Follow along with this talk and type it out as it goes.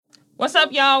What's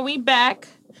up, y'all? We back.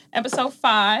 Episode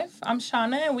 5. I'm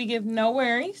Shawna, and we give no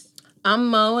worries. I'm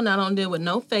Mo, and I don't deal with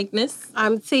no fakeness.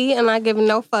 I'm T, and I give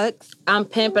no fucks. I'm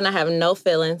Pimp, and I have no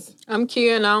feelings. I'm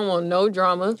Kia, and I don't want no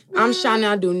drama. I'm Shawna,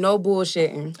 I do no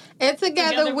bullshitting. And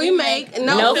together we make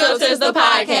No Filters, the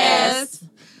podcast.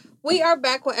 We are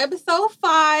back with episode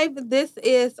 5. This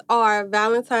is our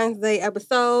Valentine's Day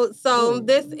episode. So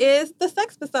this is the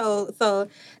Sexpisode. So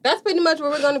that's pretty much what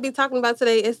we're going to be talking about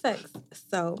today is sex.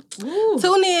 So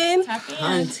tune in.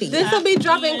 This will be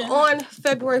dropping on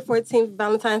February 14th,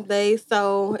 Valentine's Day.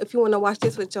 So if you want to watch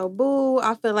this with your boo,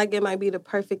 I feel like it might be the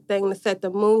perfect thing to set the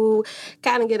mood,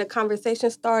 kind of get a conversation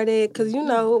started, because you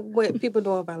know what people do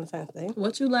on Valentine's Day.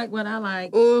 What you like, what I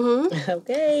like. Mm-hmm.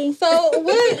 Okay. So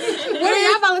what are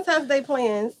your Valentine's Day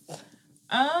plans?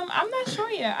 I'm not sure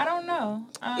yet. I don't know.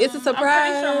 It's a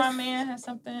surprise. I'm pretty sure my man has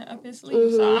something up his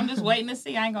sleeve, so I'm just waiting to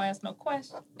see. I ain't gonna ask no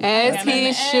questions. As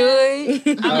he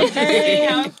should. I'm just see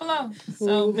how it flows.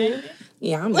 So, baby.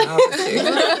 Yeah, I'm the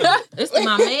opposite. It's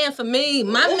my man for me.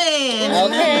 My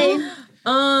man. Okay.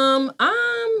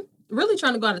 I'm really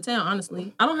trying to go out of town,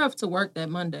 honestly. I don't have to work that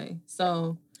Monday,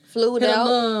 so... Flued hit out. a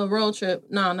little road trip.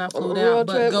 No, not flued Road out,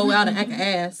 but trip. go out and act an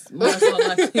ass. More so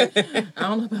like, I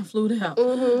don't know about flued out.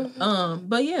 Mm-hmm.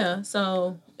 But yeah,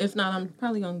 so if not, I'm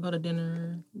probably gonna go to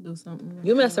dinner, do something.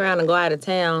 You mess around and go out of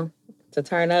town to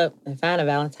turn up and find a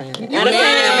Valentine. You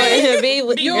heard me?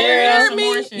 You heard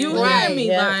me?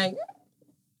 Yeah. Like,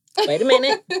 Wait a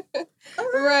minute.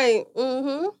 Right.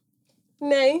 Mm-hmm.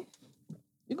 Nay.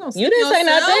 you gonna You didn't say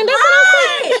nothing. That's what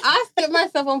I said. I skipped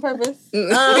myself on purpose.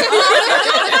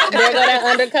 There go that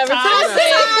undercover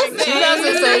topic. You guys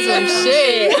can say some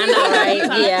shit. I know,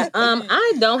 right? Yeah.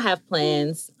 I don't have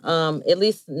plans. At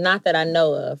least not that I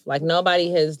know of. Like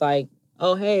nobody has like,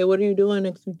 oh hey, what are you doing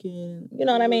next weekend? You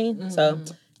know what I mean? Mm-hmm. So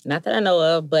not that I know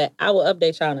of, but I will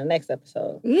update y'all on the next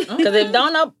episode. Because if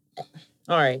don't know,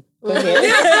 all right. Go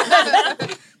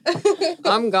ahead.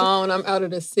 I'm gone. I'm out of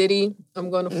the city. I'm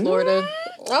going to Florida.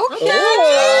 Okay.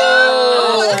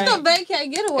 Oh, It's a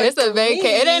vacay getaway. It's a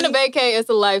vacay. It ain't a vacay. It's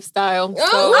a lifestyle.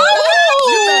 So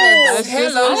that's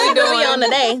just What what we we doing. on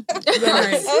today?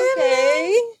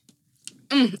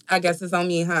 Okay. I guess it's on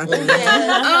me, huh?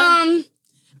 Yeah.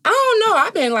 I don't know.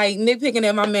 I've been like nitpicking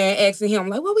at my man, asking him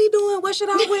like, "What we doing? What should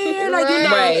I wear?" Like, you know,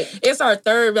 Right. it's our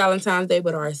 3rd Valentine's Day,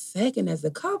 but our 2nd as a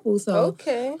couple. So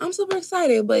Okay. I'm super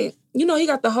excited. But you know, he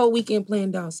got the whole weekend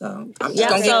planned out. So I'm just Yeah,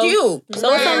 gonna so- get cute.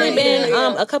 So it's only been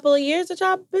Yeah. a couple of years that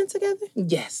y'all been together?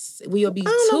 Yes, we'll be I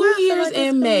don't know 2 why I feel years like it's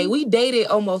in May. been- We dated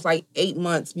almost like 8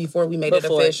 months before we made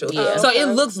Before, it official. yeah. So it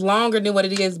looks longer than what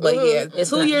it is, but yeah, It's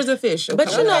 2 not. years official. But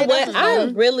you know Okay, what? that's I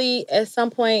fine. really, at some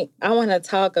point, I want to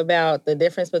talk about the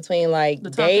difference between like The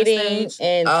talking dating stage.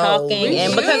 and Oh, talking, we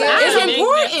and should. because It's I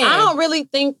important. don't really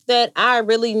think that I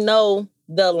really know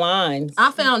the lines.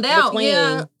 I found out. Between-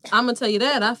 Yeah, I'm gonna tell you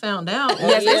that I found out.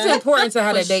 Yes, Yeah. it's important to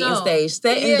have For that dating sure. stage,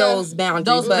 setting Yeah. those boundaries.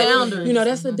 Those but, boundaries. You know,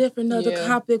 that's a different other Yeah.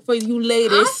 topic for you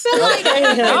ladies. I feel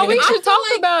like Oh, we should talk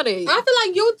like- about it. I feel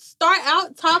like you start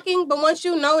out talking, but once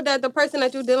you know that the person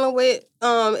that you're dealing with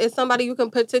is somebody you can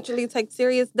potentially take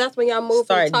serious, that's when y'all move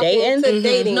Start from talking dating? to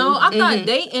dating. No, I thought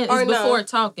dating Or is no. before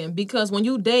talking, because when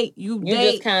you date, you You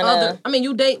date just kinda- other. I mean,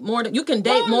 you date more than you can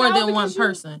date Well, more no, than one because you-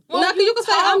 person. Well, No, 'cause you can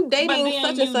say, I'm talk, dating but then such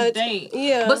and you such. Date.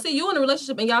 Yeah. But see, you in a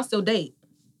relationship and y'all still date.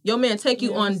 Your man take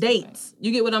you on dates.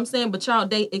 You get what I'm saying? But y'all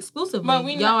date exclusively. But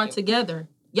we y'all not- are together.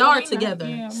 Y'all are together.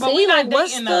 Yeah, but See, we not like,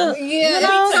 what's dating the- though. yeah, We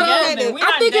it's together. together. We I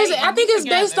not think dating, it's we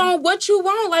based together. on what you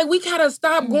want. Like, we gotta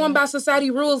stop going by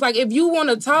society rules. Like, if you want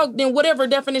to talk, then whatever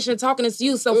definition of talking is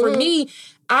you. So for me,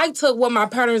 I took what my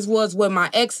patterns was with my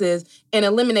exes and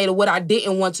eliminated what I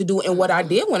didn't want to do and what I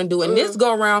did want to do. And this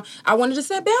go around, I wanted to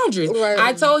set boundaries. Right.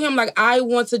 I told him, like, I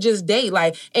want to just date.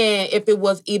 Like, and if it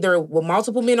was either with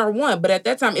multiple men or one, but at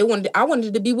that time, I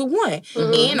wanted to be with one.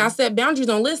 And I set boundaries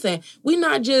on, listen, we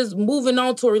not just moving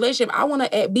on to a relationship. I want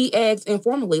to be asked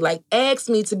informally. Like, ask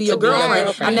me to be a girlfriend.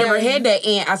 girlfriend. I never had that.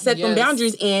 And I set them Yes.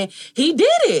 boundaries and he did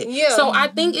it. Yeah. So I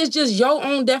think it's just your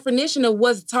own definition of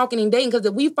what's talking and dating. Because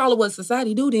if we follow what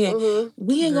society do, then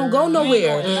we ain't gonna go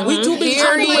nowhere. We too busy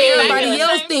trying to do what everybody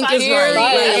else think is right.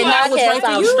 And that was right for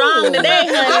I'm you. strong today, I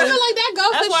feel honey. like that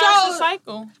goes That's to why show. it's a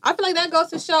cycle. I feel like that goes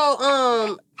to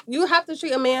show. You have to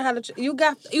treat a man how to.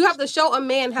 You have to show a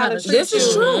man how to treat This is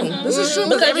you. true. This is true.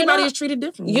 Because Because you everybody know- is treated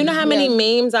differently. You know how many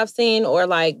memes I've seen, or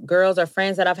like girls or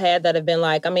friends that I've had that have been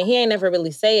like, I mean, he ain't never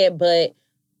really say it, but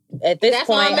at this That's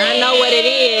my point, I man. know what it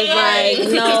is. Right. Like,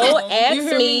 no, You ask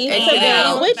hear me me? to be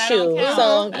Yeah. with That you. don't count.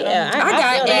 So That yeah, don't I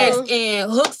got feel that. asked in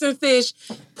hooks and fish,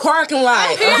 parking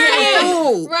lot, getting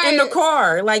food in the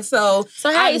car. Like, so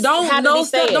how don't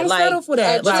settle for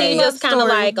that. But Like, you just kind of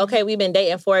like, okay, we've been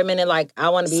dating for a minute. Like, I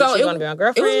want to be, she want to be my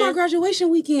girlfriend. It was my graduation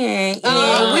weekend.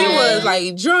 And we was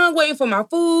like drunk, waiting for my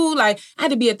food. Like, I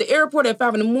had to be at the airport at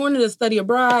 5 a.m. to study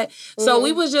abroad. So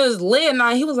we was just lit.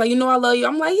 And he was like, I love you.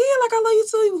 I'm like, yeah, like I love you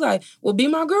too. He was like, well, be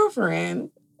my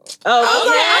girlfriend. Oh,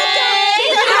 okay.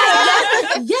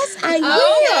 Yes, I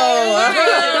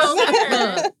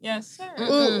will. Yes,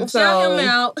 sir. Shout him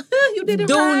out. You did it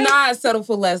Do right. not settle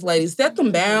for less, ladies. Set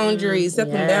them boundaries.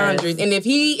 Set them boundaries. And if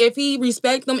he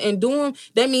respect them and do them,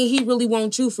 that means he really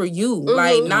wants you for you.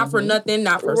 Like, not for nothing,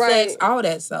 not for sex, all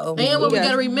that. So, and what we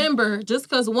got to remember, just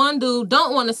because one dude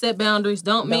don't want to set boundaries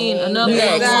don't mean another one.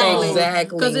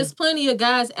 Exactly. Because there's plenty of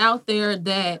guys out there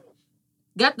that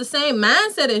got the same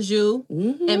mindset as you,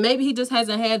 and maybe he just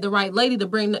hasn't had the right lady to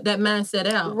bring that mindset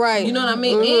out. Right. You know what I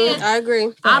mean? And I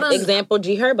agree. Example,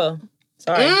 G Herbo.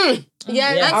 Sorry.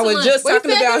 Yeah, I was just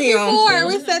talking about him.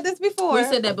 We said this before. We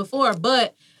said that before,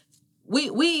 but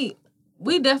we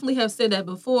definitely have said that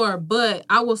before. But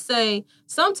I will say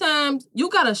sometimes you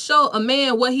gotta show a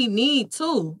man what he need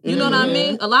too. You know what I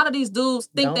mean? A lot of these dudes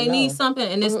think they need something,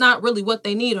 and it's not really what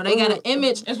they need, or they got an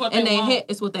image in their head.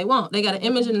 It's what they want. They got an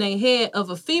image in their head of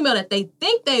a female that they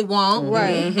think they want,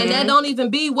 and that don't even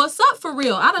be what's up for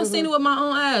real. I done seen it with my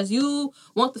own eyes. You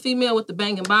want the female with the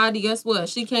banging body? Guess what?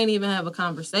 She can't even have a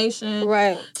conversation.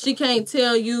 Right. She can't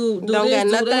tell you do Don't this, got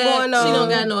do nothing that. going on. She don't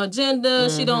got no agenda.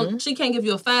 She can't give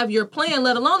you a 5-year plan,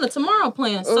 let alone a tomorrow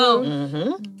plan.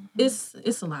 So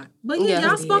it's a lot. But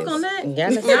y'all spoke on that. Yeah,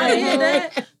 Y'all didn't hear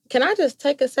that. Can I just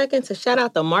take a second to shout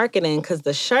out the marketing? Because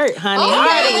the shirt, honey, I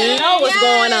already know what's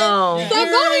going on. So go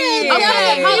ahead.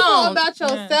 Okay, Tell hold on. about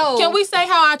yourself. Can we say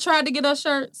how I tried to get us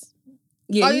shirts?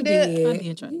 Yeah, you did? I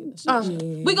did try to get us shirts.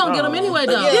 We gonna get them anyway,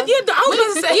 though. I was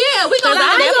gonna say, we gonna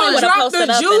I drop posted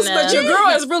the up juice, in but your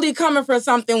girl is really coming for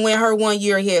something when her 1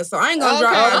 year hit. So I ain't gonna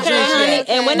drop the juice yet.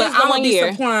 And when But is the I'm 1 gonna be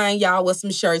year? supplying y'all with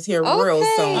some shirts here real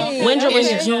soon. When's your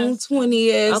It's June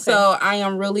 20th, Okay. so I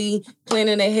am really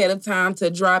planning ahead of time to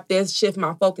drop this, shift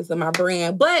my focus of my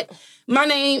brand. But my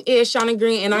name is Shawna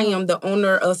Green, and I am the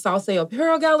owner of Sauce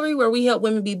Apparel Gallery, where we help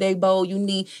women be they bold,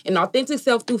 unique, and authentic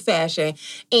self through fashion.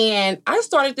 And I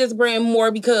started this brand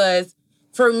more because,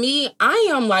 for me, I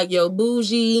am like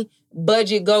bougie,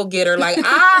 budget go-getter. Like,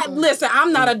 listen,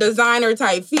 I'm not a designer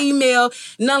type female,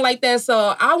 none like that.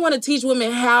 So I want to teach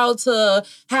women how to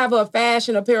have a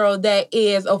fashion apparel that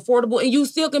is affordable, and you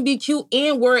still can be cute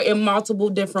and wear it in multiple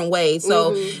different ways.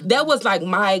 So that was like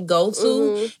my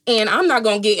go-to. And I'm not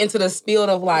going to get into the spiel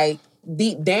of like,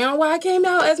 deep down why I came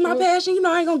out as my passion.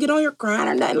 I ain't gonna get on here crying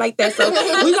or nothing like that. So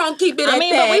we gonna keep it at that.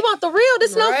 But we want the real.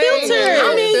 There's no filter.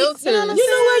 I mean, you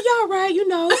know what? Y'all right,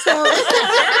 So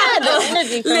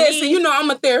listen,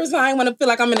 I'm a therapist, so I ain't want to feel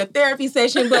like I'm in a therapy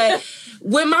session. But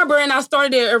with my brand, I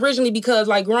started it originally because,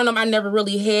 like, growing up, I never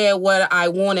really had what I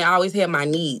wanted. I always had my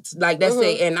needs. Like, that's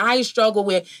it. And I struggle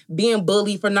with being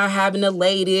bullied for not having the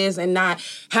latest and not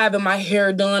having my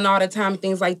hair done all the time,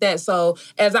 things like that. So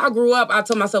as I grew up, I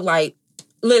told myself, like,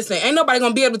 listen, ain't nobody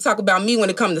gonna be able to talk about me when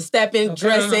it comes to stepping,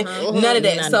 dressing, none of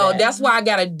that. So that's why I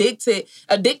got addicted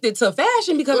to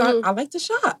fashion, because I like to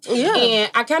shop. Yeah. And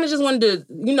I kind of just wanted to,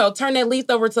 turn that leaf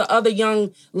over to other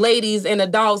young ladies and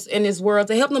adults in this world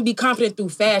to help them be confident through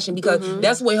fashion, because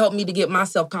that's what helped me to get my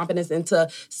self-confidence and to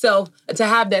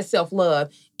have that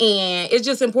self-love. And it's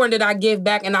just important that I give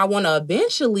back, and I want to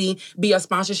eventually be a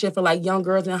sponsorship for like young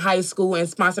girls in high school and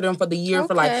sponsor them for the year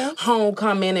for like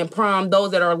homecoming and prom,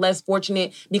 those that are less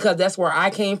fortunate, because that's where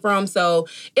I came from. So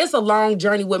it's a long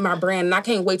journey with my brand, and I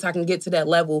can't wait till I can get to that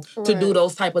level to do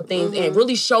those type of things and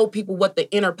really show people what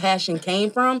the inner passion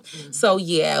came from. So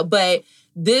yeah, but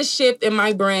this shift in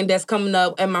my brand that's coming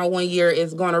up at my 1 year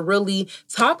is going to really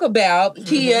talk about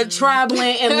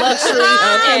traveling and luxury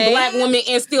and Black women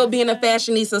and still being a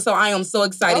fashionista. So I am so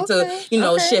excited to,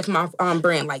 shift my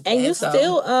brand like that. And you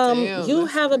still, you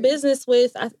have a business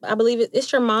with, I believe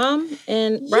it's your mom,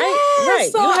 and right?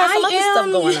 So you have some other I stuff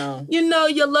am, going on.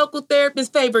 Your local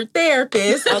therapist's favorite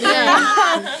therapist.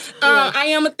 I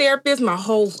am a therapist. My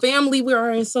whole family, we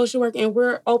are in social work, and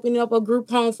we're opening up a group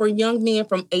home for young men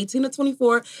from 18 to 24.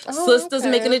 Sisters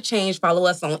Making a Change. Follow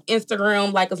us on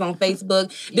Instagram, like us on Facebook.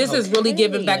 This is really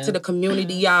giving back to the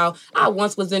community, y'all. I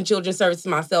once was in children's services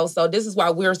myself, so this is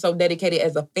why we're so dedicated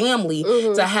as a family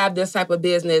to have this type of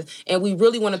business. And we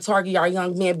really want to target our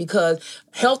young men, because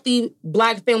healthy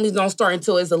Black families don't start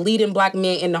until it's a leading Black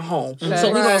man in the home.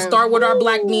 So we're going to start with our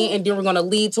Black men, and then we're going to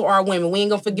lead to our women. We ain't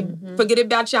going to forget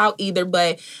about y'all either,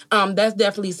 but that's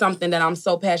definitely something that I'm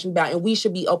so passionate about. And we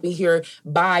should be open here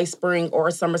by spring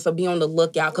or summer, so be on the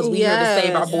lookout because we here to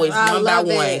save our boys one by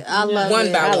one. I love one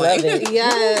it. by one. Yes.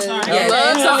 Yes.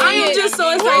 So I am just so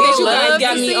excited that you guys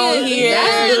got me on here.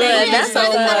 That's so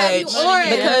much.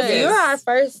 Because you're our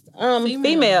first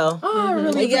female. Oh, I really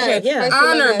appreciate it. Yeah.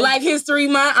 Honor Black History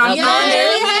Month. I'm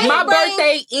honored. My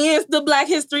birthday is the Black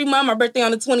History Month. My birthday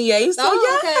on the 28th. So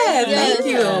thank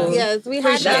you. Yes, we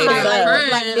had Appreciate that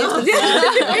like this.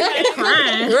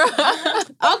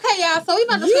 Okay, y'all. So we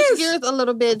about to switch gears a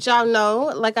little bit. Y'all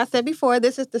know, like I said before,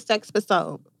 this is the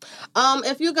Sexpisode.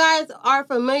 If you guys are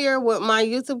familiar with my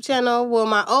YouTube channel,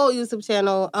 my old YouTube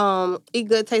channel, Eat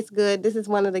Good, Taste Good, this is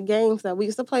one of the games that we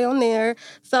used to play on there.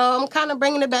 So I'm kind of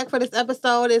bringing it back for this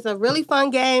episode. It's a really fun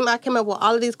game. I came up with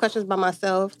all of these questions by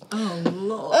myself. Oh,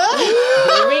 Lord.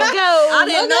 Here we go. I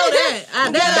didn't know that.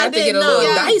 About to get a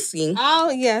little dicey. Oh,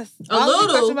 yes. All of these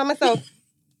questions by myself.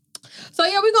 So,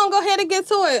 yeah, we're going to go ahead and get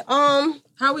to it.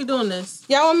 How are we doing this?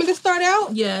 Y'all want me to start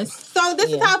out? Yes. So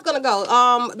this is how it's gonna go.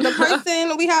 The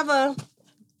person, we have a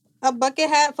bucket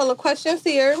hat full of questions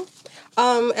here.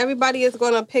 Everybody is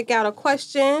gonna pick out a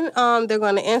question. They're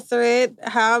gonna answer it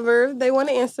however they want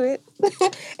to answer it,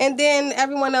 and then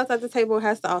everyone else at the table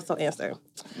has to also answer.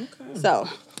 Okay. So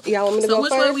y'all want me to go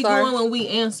first? So which way we going when we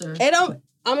answer? It don't.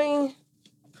 I mean,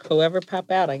 whoever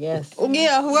pop out, I guess.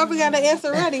 Yeah, whoever got the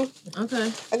answer ready.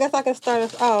 Okay. I guess I can start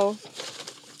us off.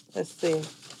 Let's see.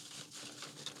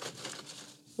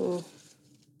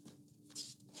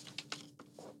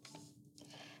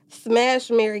 Smash,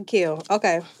 marry, kill.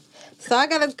 Okay. So I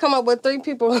gotta come up with 3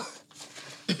 people.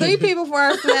 3 people for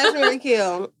our smash, marry,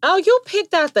 kill. Oh, you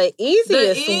picked out the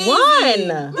easiest one.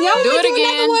 Y'all Do it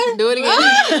again. Do it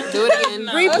again. Do it again.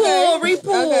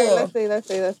 Repull. Okay, let's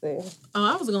see. Oh,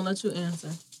 I was gonna let you answer.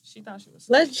 She thought she was.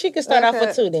 She can start off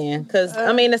with 2 then, because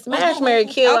I mean the smash, marry,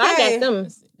 kill. I Okay. got them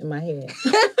in my head.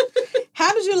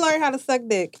 How did you learn how to suck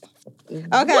dick? Okay.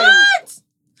 What?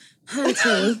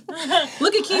 Hunty.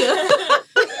 Look at Kia.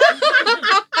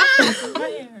 My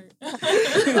head hurt.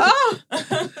 Oh.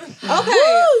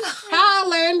 Okay. How I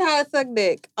learned how to suck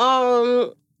dick.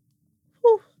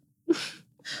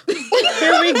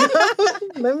 Here we go.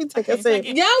 Let me take a sip.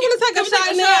 Y'all want to take a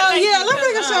shot now? Yeah, let's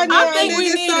take a shot now. I think we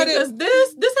need it because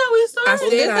this how we started. I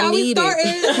said This I how we need started.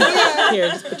 it. Yeah. Here,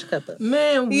 just put your cup up.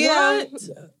 Man, Yeah. what?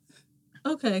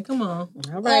 Okay, come on.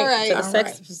 All right. All right. To the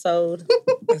sex episode.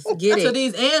 Let's get So it.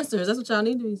 these answers, that's what y'all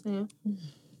need to be saying.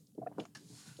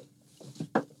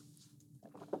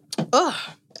 Ugh.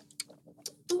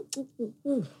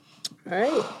 All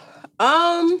right.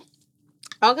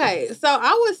 Okay, so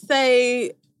I would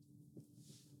say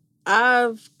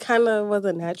I've kind of was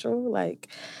a natural, like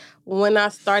when I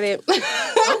started.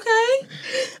 Okay.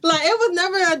 Like it was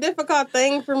never a difficult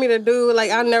thing for me to do.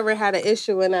 Like I never had an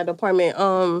issue in that department.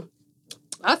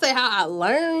 I'll say how I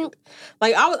learned.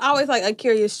 Like I was always like a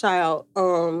curious child.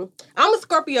 I'm a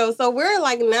Scorpio, so we're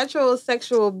like natural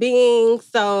sexual beings.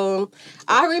 So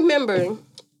I remember.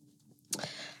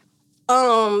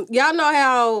 Y'all know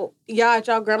how y'all at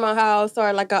y'all grandma's house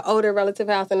or like an older relative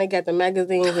house and they got the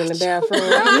magazines in the bathroom.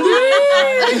 No.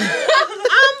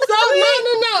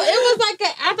 It was like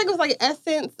I think it was like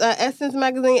Essence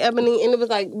magazine, Ebony, and it was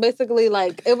like basically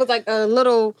like it was like a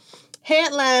little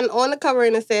headline on the cover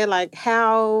and it said like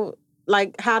how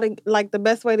to like the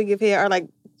best way to give head or like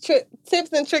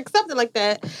tips and tricks, something like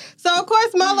that. So of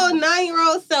course my little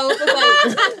 9-year-old self was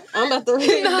like, I'm about to read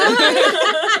it.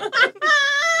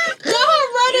 Go ahead,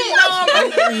 read it.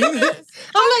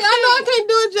 I'm like, I know I can't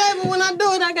do it, Jay, but when I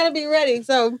do it, I gotta be ready.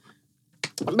 So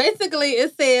basically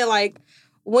it said like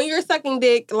when you're sucking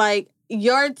dick, like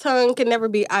your tongue can never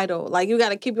be idle. Like you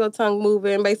gotta keep your tongue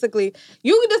moving. Basically,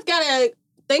 you just gotta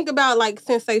think about like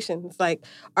sensations. Like,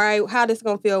 all right, how this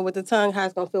gonna feel with the tongue, how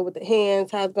it's gonna feel with the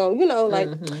hands, how it's gonna, like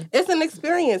it's an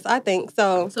experience, I think.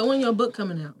 So when your book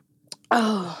coming out?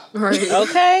 Oh, Right.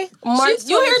 Okay. March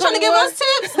You here trying to give us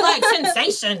tips? Like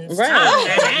sensations.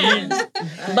 Right.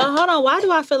 But hold on, why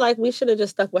do I feel like we should have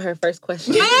just stuck with her first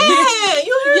question? Yeah,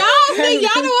 you heard y'all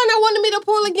the one that wanted me to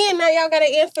pull again. Now y'all gotta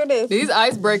answer this. These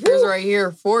icebreakers right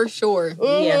here, for sure.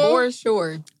 Yeah. For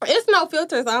sure. It's no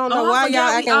filters. I don't know why y'all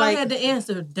acting all like had to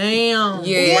answer. Damn.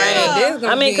 Yeah. Right.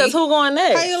 I mean, because who going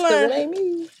next? How you 'Cause learn? it ain't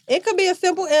me. It could be a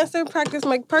simple answer. Practice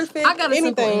make perfect. I got a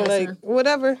simple anything, answer. like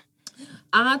whatever.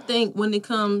 I think when it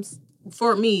comes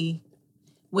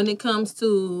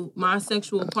to my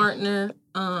sexual partner,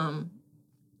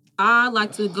 I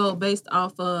like to go based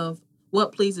off of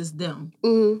what pleases them.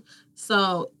 Mm-hmm.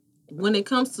 So when it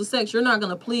comes to sex, you're not going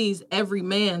to please every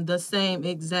man the same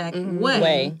exact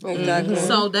way. Exactly.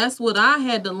 So that's what I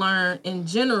had to learn in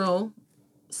general,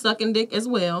 sucking dick as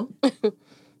well.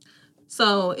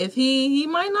 So if he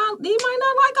might not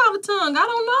like all the tongue. I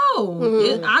don't know.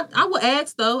 Mm-hmm. I will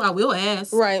ask though. I will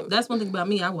ask. Right. That's one thing about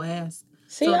me. I will ask.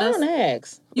 See, So I don't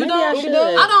ask. You Maybe don't? I should.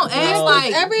 I don't ask No.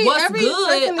 like what's every good.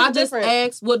 person is I just different.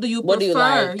 ask what do you What prefer? do you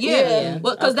like? Yeah,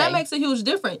 because that Okay. makes a huge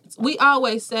difference. We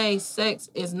always say sex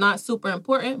is not super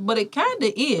important, but it kind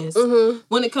of is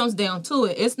when it comes down to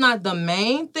it. It's not the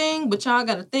main thing, but y'all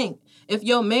got to think. If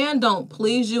your man don't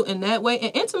please you in that way,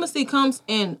 and intimacy comes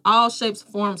in all shapes,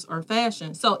 forms, or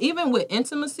fashion. So even with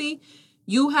intimacy,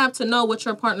 you have to know what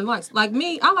your partner likes. Like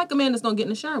me, I like a man that's gonna get in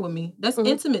the shower with me. That's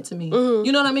intimate to me. You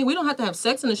know what I mean? We don't have to have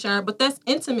sex in the shower, but that's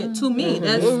intimate to me.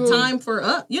 That's time for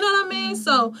us. You know what I mean?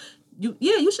 So,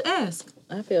 you should ask.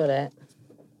 I feel that.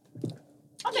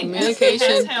 I think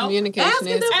Communication help. is key.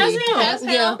 Asking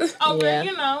help over, Yeah.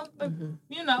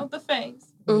 the face.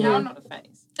 Y'all know the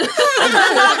face. So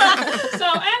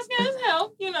asking is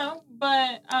help,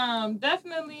 but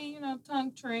definitely,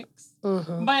 tongue tricks.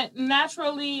 But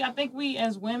naturally, I think we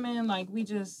as women, like, we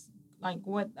just like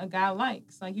what a guy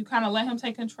likes. Like, you kind of let him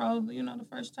take control, the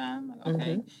first time. Like,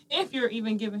 okay, if you're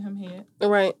even giving him head.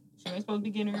 Right. You ain't supposed to be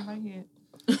getting everybody head.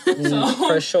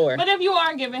 For sure. But if you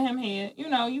are giving him head,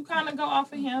 you kind of go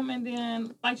off of him, and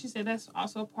then, like she said, that's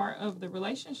also part of the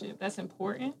relationship. That's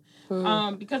important.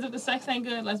 Because if the sex ain't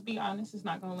good, let's be honest, it's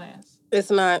not gonna last.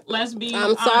 It's not. Let's be. I'm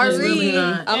honest. sorry. really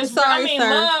not. I'm It's- sorry, I mean, sir.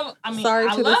 love. Sorry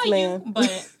I to love this you, man.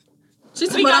 but She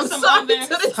said, We but got I'm some sorry other- to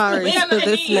this. Sorry Yeah, to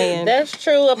this man. That's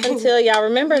true up until y'all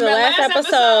remember the last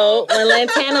episode when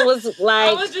Lantana was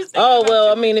like, was just thinking oh, about well,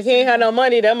 you. I mean, if he ain't had no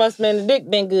money, that must have been the dick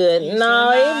been good. You No,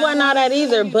 said, it nah, wasn't all that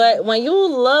either. But when you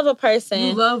love a person,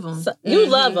 You love them. you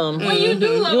love them. When you do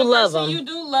love You a love person, them. you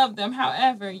do love them.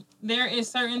 However, there is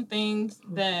certain things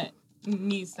that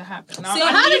needs to happen. See,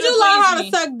 how did you learn how to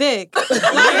suck dick? Like,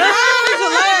 how did you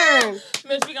learn?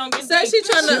 Bitch, we gonna get Say she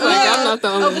trying to. Like, I'm not the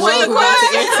only one she who has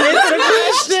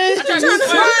to answer. Trying to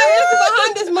swerve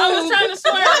behind this I was move. trying to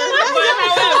swear, but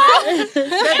however,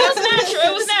 it was natural.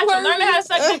 It was natural. Learning how to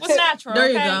suck dick was natural. There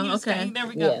you okay? go, just okay. can't- There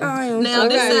we go. Yeah. Now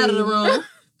this Okay. side of the room.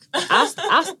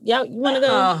 Y'all, you want to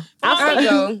go?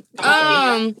 I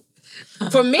go.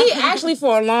 For me, actually,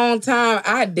 for a long time,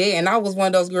 I did, and I was one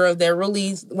of those girls that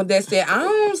really, when they said I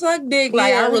don't suck dick,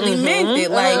 like I really meant it.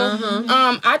 Like,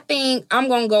 I think I'm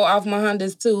gonna go off my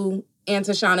Hondas too, and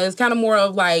Shawna. It's kind of more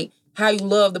of like how you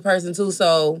love the person too.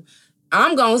 So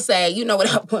I'm gonna say,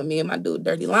 without putting me and my dude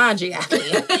dirty laundry out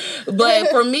there. But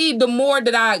for me, the more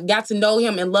that I got to know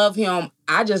him and love him,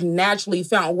 I just naturally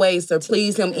found ways to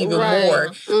please him even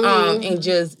more. And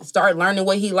just start learning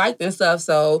what he liked and stuff.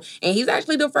 So, and he's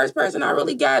actually the first person I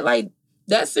really got like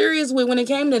that serious with when it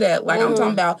came to that. Like I'm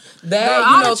talking about that, Girl,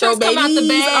 all the throw tricks come out the babies,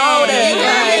 bag. all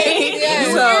that.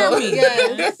 Yes. So,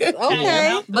 Yes.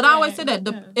 Okay. But I always say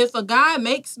that if a guy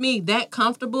makes me that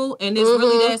comfortable and is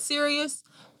really that serious,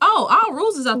 all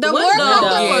rules is out the The more window.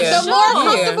 comfortable, Yeah. the more Sure.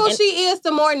 comfortable she is,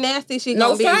 the more nasty she no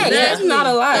gonna be. facts. That's not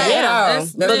a lie at all.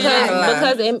 That's not a lie.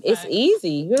 Because it's easy.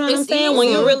 You know what I'm It's saying? When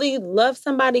you easy. really love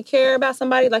somebody, care about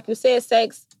somebody, like you said,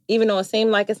 sex, even though it seemed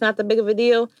like it's not the big of a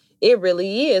deal, it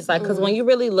really is. Like, because when you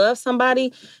really love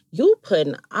somebody, you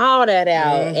putting all that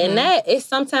out. And that, it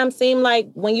sometimes seem like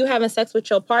when you having sex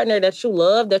with your partner that you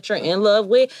love, that you're in love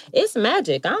with, it's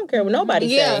magic. I don't care what nobody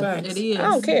Yeah. say. It is. I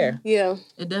don't care. Yeah.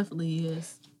 It definitely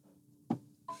is.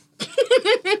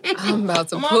 I'm about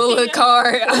to pull a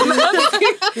card. No,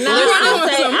 I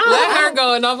say, Let her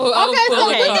go and I'll pull Okay, so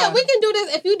a card. we can do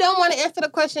this. If you don't want to answer the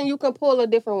question, you can pull a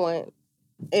different one.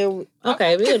 And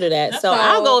Okay, we'll do that. So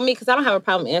I'll go with me because I don't have a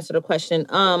problem answering the question.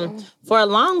 For a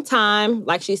long time,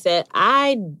 like she said,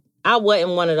 I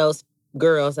wasn't one of those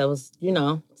girls that was,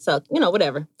 suck,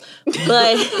 whatever.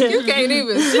 But You can't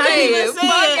even say it. Fuck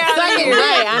out of here.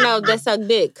 right, I know that suck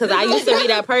dick because I used to be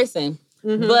that person.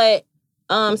 But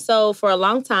so for a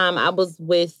long time, I was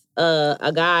with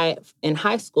a guy in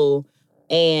high school,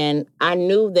 and I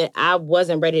knew that I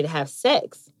wasn't ready to have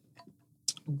sex.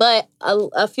 But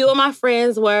a few of my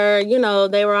friends were,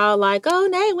 they were all like, "Oh,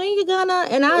 Nate, when you gonna?"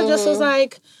 And I just was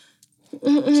like, She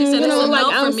said, "It's a like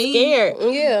no I'm for me." scared.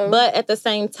 yeah. But at the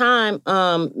same time,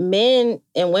 men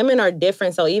and women are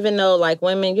different. So even though like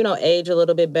women, age a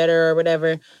little bit better or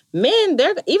whatever, men,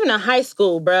 they're even in high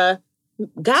school, bruh,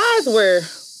 guys were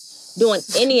doing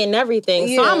any and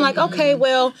everything. So I'm like, okay,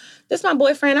 well, this is my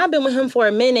boyfriend. I've been with him for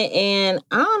a minute and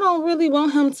I don't really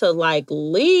want him to like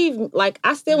leave. Like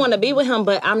I still want to be with him,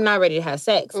 but I'm not ready to have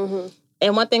sex.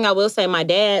 And one thing I will say, my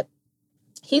dad,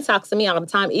 he talks to me all the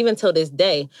time, even till this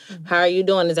day. How are you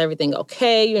doing? Is everything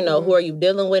okay? You know, who are you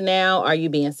dealing with now? Are you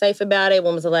being safe about it?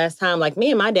 When was the last time? Like,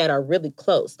 me and my dad are really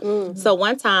close. So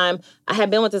one time, I had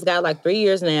been with this guy like 3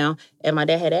 years now, and my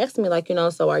dad had asked me, like, you know,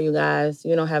 so are you guys,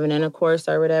 you know, having intercourse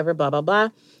or whatever, blah, blah, blah.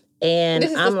 And this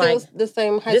is I'm like, the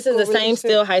same high this school is the same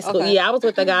still high school. Okay. Yeah, I was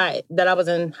with the guy that I was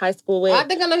in high school with. I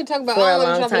think I know who you're talking about. For a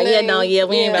long time. Yeah, no, yeah,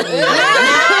 we ain't about to do that.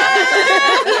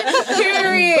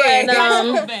 Period.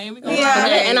 But,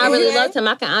 and I really loved him.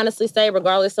 I can honestly say,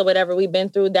 regardless of whatever we've been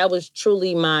through, that was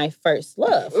truly my first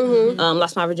love.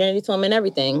 Lost my virginity to him and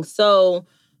everything. So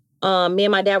me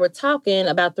and my dad were talking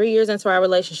about 3 years into our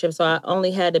relationship. So I only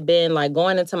had to been like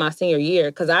going into my senior year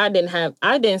because I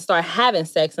didn't start having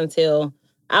sex until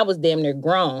I was damn near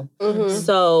grown.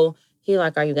 So he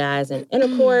like, are you guys in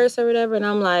intercourse or whatever? And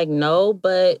I'm like, no,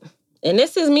 but, and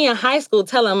this is me in high school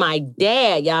telling my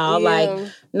dad, y'all, like,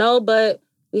 no, but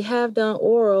we have done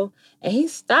oral. And he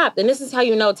stopped. And this is how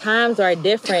you know times are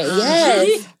different.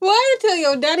 Yes. Why did you tell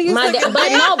your daddy you but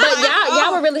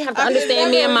y'all would really have to understand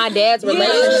me and my dad's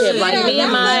relationship. Like me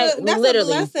and my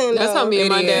literally. That's how me and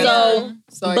my dad.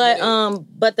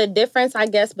 But the difference, I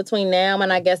guess, between now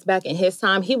and I guess back in his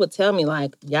time, he would tell me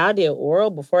like, y'all did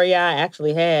oral before y'all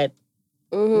actually had,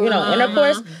 you know,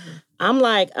 intercourse. I'm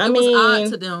like, it was odd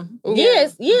to them.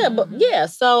 Yes, but yeah.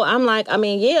 So I'm like, I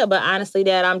mean, yeah, but honestly,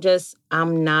 Dad,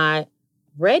 I'm not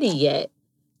ready yet.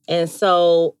 And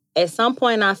so at some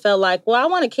point I felt like, well, I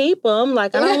want to keep him.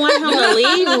 Like, I don't want him to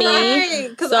leave me.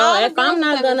 Right, so if I'm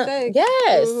not going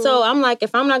to, so I'm like,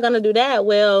 if I'm not going to do that,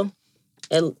 well,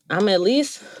 I'm at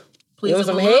least doing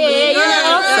some head, you know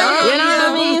what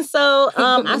I mean? So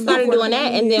I started doing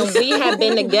that. And then we have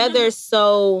been together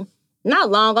so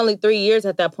not long, only 3 years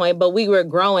at that point, but we were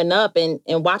growing up and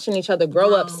watching each other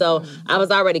grow up. So I was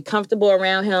already comfortable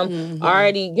around him,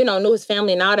 already, you know, knew his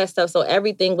family and all that stuff. So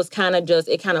everything was kind of just,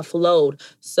 it kind of flowed.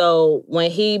 So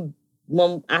when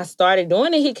I started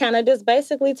doing it, he kind of just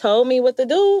basically told me what to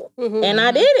do and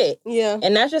I did it. Yeah.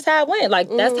 And that's just how it went. Like,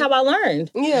 that's how I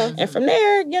learned. Yeah. And from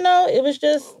there, you know, it was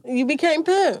just. You became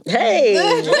pimp. Hey.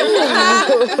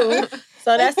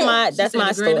 So that's my the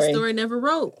story. Greatest story never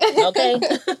wrote. Okay.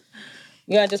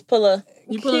 You gotta just pull another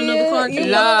card.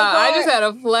 Nah, I just had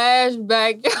a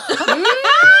flashback.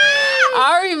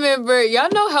 I remember, y'all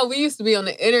know how we used to be on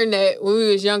the internet when we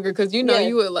was younger, because you know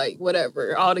you would like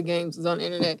whatever, all the games was on the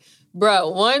internet. Bro,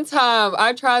 one time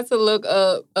I tried to look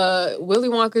up Willy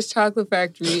Wonka's Chocolate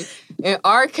Factory, and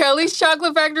R. Kelly's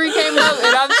Chocolate Factory came up,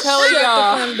 and I'm telling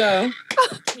y'all,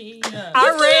 I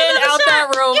ran out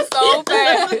that room so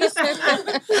fast.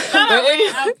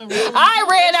 I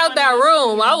ran out that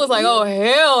room. I was like, oh,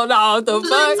 hell no, what the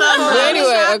fuck? But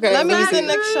anyway, okay. Let me get the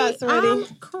next shots ready.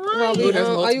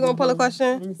 Are you going to pull a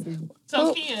question?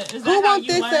 So, Kia, is that how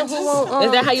you learn? Is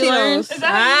that how you learn?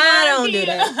 I don't do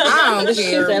that. I don't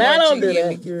care. I don't do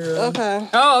that. Okay.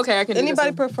 Oh, okay. I can.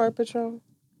 Anybody prefer Patron?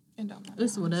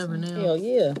 It's whatever now. Hell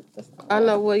yeah. I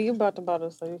know. Well, you bought the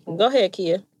bottle, so you can. Go ahead,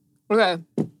 Kia. Okay.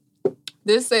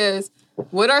 This says,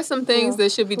 what are some things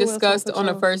that should be discussed on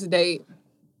a first date?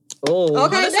 Oh,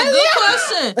 okay, that's a good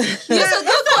question. That's a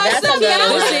good question.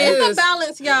 It's a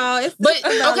balance, y'all.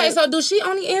 Okay, so do she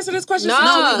only answer this question? No,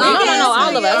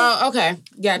 all of us. Okay,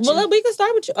 gotcha. Well, we can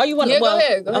start with you. Oh, you want to? Go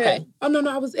ahead. Okay. Oh no,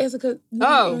 I was asking because you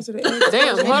answered it.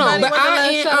 Damn, hold on. But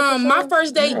my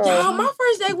first date, y'all, my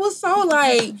first date was so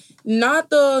like not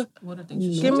the.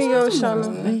 Give me your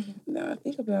Shawna. No,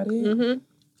 think about it.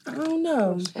 I don't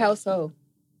know. How so?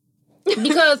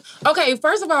 Because, okay,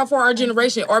 first of all, for our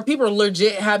generation, are people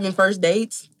legit having first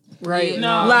dates? Right.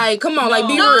 No. Like, come on, like,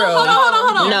 be real. Hold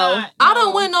on. No. I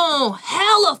done went on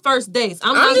hella first dates.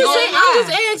 I'm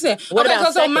just asking. What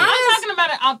about second? I'm talking about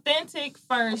an authentic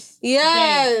first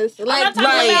Yes. date. I'm not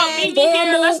talking about meet me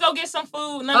here, let's go get some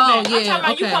food, none of that. I'm talking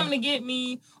about you coming to get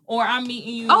me or I'm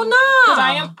meeting you. Oh, no.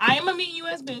 Because I am a meeting you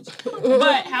as bitch.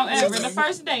 But, however, the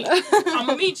first date, I'm going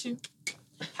to meet you.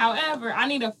 However, I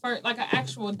need an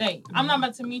actual date. I'm not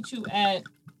about to meet you at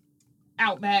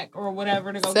Outback or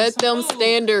whatever to go set get some them food.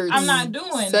 standards. I'm not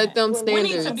doing Set that. them standards.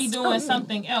 We need to be doing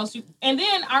something else. And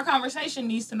then our conversation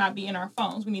needs to not be in our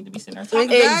phones. We need to be sitting there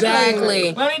talking. Exactly.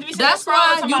 We don't need to be That's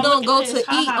why you don't go to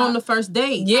eat on the first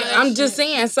date. Yeah, I'm just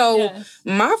saying. So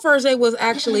my first date was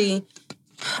actually,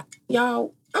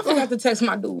 y'all, I forgot to text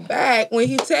my dude back when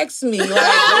he texted me. Like,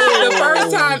 the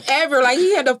first time ever. Like,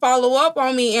 he had to follow up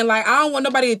on me. And, like, I don't want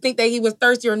nobody to think that he was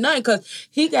thirsty or nothing because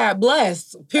he got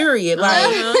blessed, period.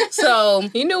 Like, so.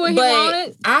 He knew what he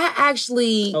wanted. I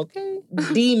actually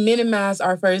de-minimized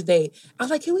our first date. I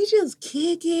was like, can we just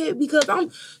kick it? Because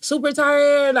I'm super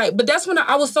tired. Like, but that's when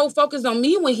I was so focused on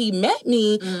me when he met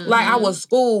me. Like, I was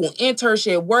school,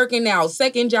 internship, working out,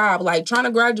 second job, like, trying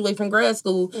to graduate from grad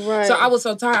school. Right. So I was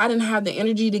so tired. I didn't have the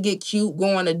energy to get cute,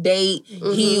 go on a date,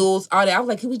 heels, all that. I was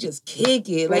like, can we just kick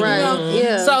it? Like, you know?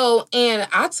 Yeah. So, and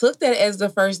I took that as the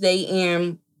first date,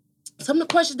 and some of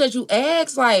the questions that you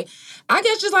ask, like, I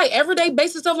guess just like everyday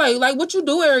basic stuff, like what you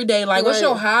do every day, like what's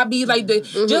your hobby, like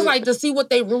just like to see what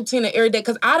they routine every day,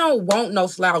 because I don't want no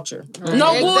sloucher,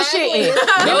 no bullshitting.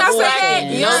 Didn't I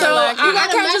say that? So I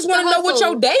kind of just want to know what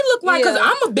your day look like, because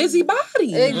I'm a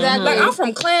busybody. Exactly. Like, I'm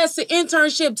from class to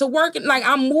internship to working, like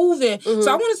I'm moving,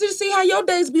 so I want to see how your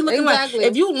days be looking like.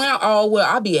 If you went,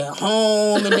 I'll be at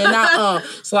home and then I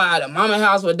slide to mama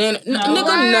house for dinner.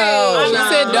 Nigga, no. She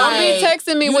said, don't be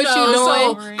texting me what you doing.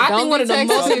 So I think one of the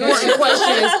most important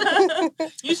questions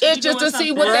is just to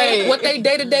see what they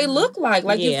day-to-day look like.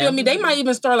 Like, you feel me? They might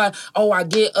even start like, I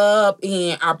get up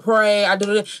and I pray, I do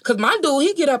this. Because my dude,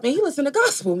 he get up and he listen to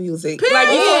gospel music. Like,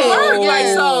 like,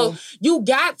 so you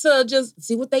got to just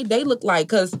see what they day look like,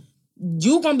 because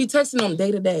you gonna be texting them day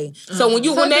to day. So when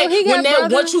that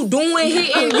what you doing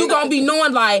hitting, you gonna be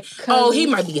knowing like, he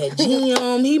might be at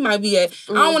gym, he might be at.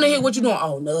 I don't want to hear what you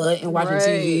doing. Nut and watching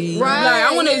TV. Right. Like,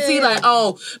 I want to see like,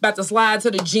 about to slide to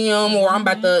the gym, or I'm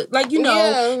about to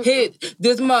hit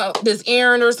this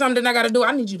errand or something I gotta do.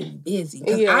 I need you to be busy,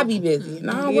 because I be busy,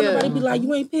 and I don't want nobody to be like,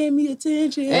 you ain't paying me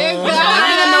attention. Because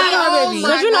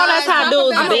you know that's how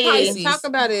dudes be. Talk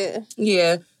about it.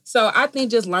 Yeah. So I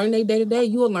think just learn their day-to-day,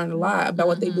 you will learn a lot about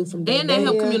what they do from day to day. And they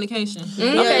help communication.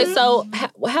 Okay, so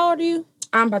how old are you?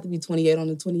 I'm about to be 28 on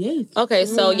the 28th. Okay,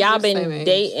 so y'all been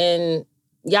dating,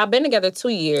 y'all been together 2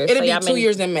 years. It'll be 2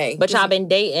 years in May. But y'all been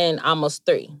dating almost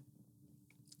 3.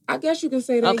 I guess you can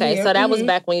say that. Okay, so that was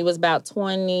back when you was about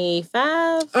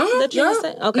 25 that you were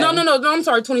saying? Okay. No, I'm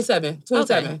sorry, 27.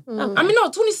 27. Okay. I mean, no,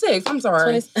 26. I'm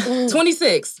sorry.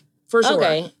 26, for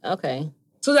sure. Okay.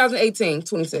 2018,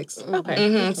 26.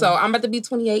 Okay. So I'm about to be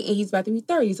 28 and he's about to be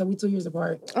 30, so we 2 years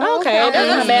apart. Okay, that's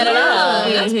not bad at all.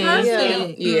 That's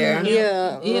perfect. Yeah,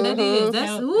 that is.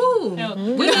 That's ooh.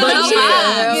 We need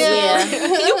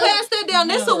You pass that down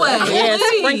this away. Yeah,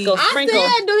 sprinkle. I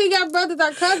said, do he got brothers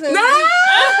or cousins? No.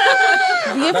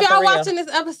 If y'all watching this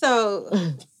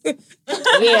episode.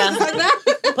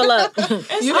 Pull up.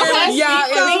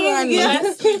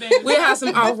 We'll have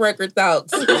some off-record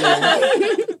thoughts.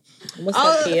 What's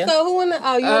up, Kia? So who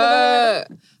wanna?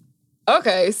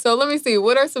 Okay, so let me see.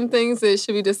 What are some things that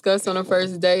should be discussed on a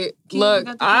first date? Look,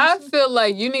 I feel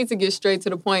like you need to get straight to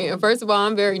the point. And first of all,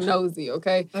 I'm very nosy,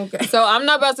 okay? So I'm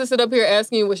not about to sit up here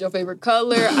asking you what's your favorite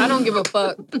color. I don't give a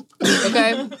fuck,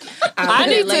 okay? I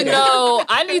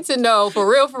need to know, for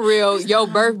real, your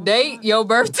birth date, your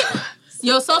birthday.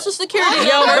 Your social security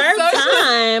your birth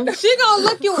time. She gonna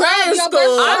look you up.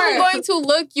 I'm going to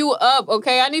look you up,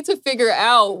 okay? I need to figure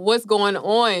out what's going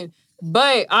on.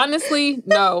 But honestly,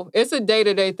 no. It's a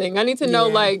day-to-day thing. I need to know,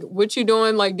 like, what you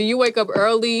doing. Like, do you wake up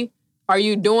early? Are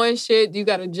you doing shit? Do you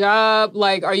got a job?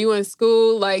 Like, are you in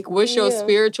school? Like, what's your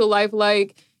spiritual life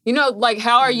like? You know, like,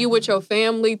 how are you with your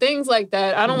family? Things like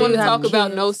that. I don't want to talk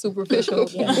about no superficial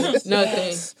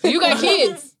nothing. Do you got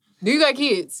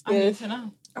kids? I need to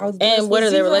know. And what are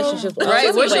their relationships?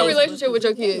 Right. What's your relationship with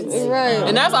your kids? Right.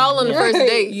 And that's all on the first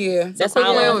date. Yeah. That's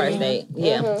all on the first date.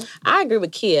 Yeah. I agree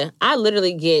with Kia. I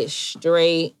literally get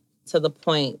straight to the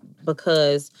point,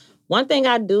 because one thing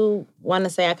I do want to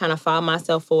say I kind of fought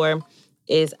myself for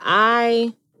is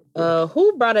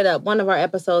who brought it up? One of our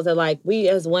episodes that, like, we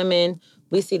as women,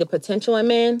 we see the potential in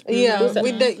men. Yeah, we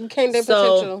can't date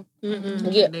potential.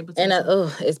 Yeah, and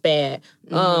it's bad.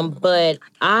 But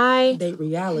I date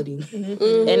reality,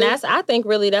 and I think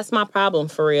really that's my problem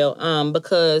for real.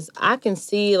 Because I can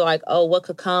see like, what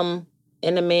could come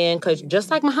in a man. Because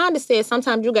just like Mahonda said,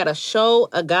 sometimes you gotta show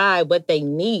a guy what they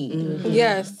need.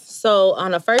 Yes. So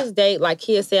on a first date, like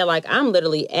Kia said, like I'm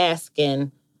literally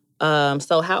asking,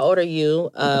 so how old are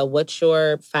you? What's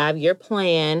your 5-year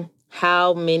plan?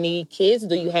 How many kids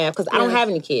do you have? Because I don't have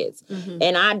any kids.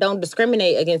 And I don't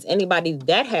discriminate against anybody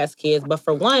that has kids. But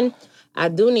for one, I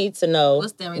do need to know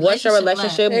what's your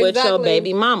relationship with your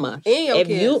baby mama. And your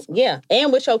kids.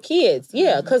 And with your kids.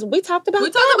 Yeah, because we talked about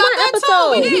that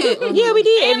too. We did. Yeah, we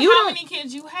did. And how many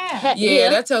kids you have.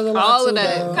 That tells a lot all too, of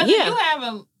that. Because if you have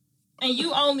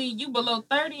and you below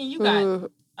 30 and you got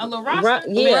A little roster?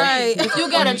 Right. If you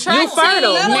got a track You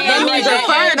fertile. That means you're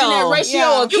fertile.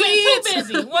 Ratio of You kids. been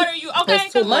too busy. What are you? Okay,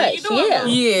 It's too what are you much. doing? Yeah.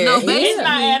 Yeah. No, It's basically,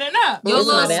 not adding up. your It's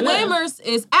little not adding up. swimmers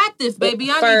is active, baby.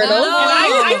 I need to Fertile. know. And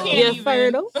I can't You're even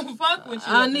fertile. fuck with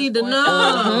you. I at need this to point.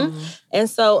 know. And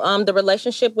so the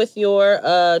relationship with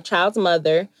your child's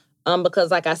mother,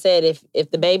 because like I said, if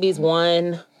the baby's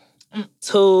 1,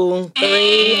 2,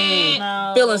 3,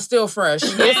 No. Feeling still fresh.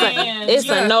 Man, it's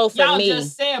a no for y'all me.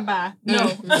 just said bye. No.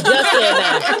 just say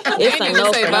that. It's They a ain't no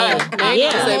even say for bye. me. They ain't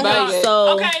even say bye yet. So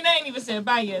Okay, they ain't even said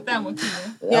bye yet. That one,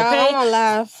 Keelan. Yeah, okay. I'm gonna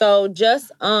laugh. So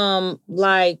just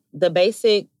like the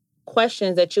basic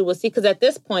questions that you will see, because at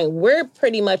this point we're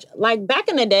pretty much like back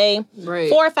in the day, Right.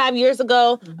 4 or 5 years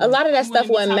ago, a lot of that We stuff wouldn't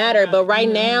be wouldn't talking matter. about But it. right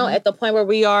now, at the point where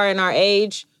we are in our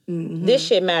age, this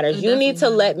shit matters. It You need to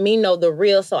definitely let me know the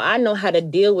real, so I know how to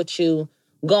deal with you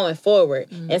going forward.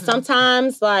 And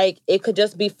sometimes like it could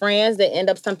just be friends that end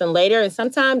up something later, and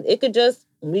sometimes it could just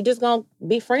we just gonna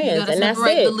be You friends, gotta and that's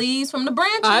separate it. the leaves from the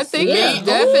branches. I think Yeah. it's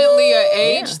definitely an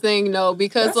age Yeah. thing though,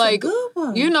 because That's a like good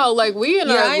one. you know, like we in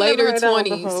Yeah, I our ain't never later heard that one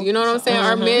 20s. before. You know what I'm saying?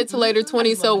 Our mid to later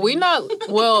 20s. So we not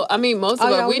well. I mean, most of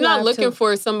Oh, us yeah, we we not live looking too.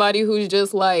 for somebody who's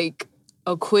just like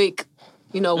a quick,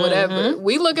 whatever.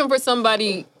 We looking for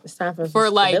somebody It's time for for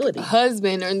like stability.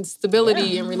 husband and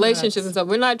stability and relationships and stuff.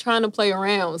 We're not trying to play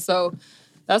around. So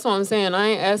that's what I'm saying. I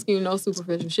ain't asking you no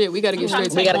superficial shit. We got to get straight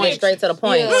to We the gotta point. get straight to the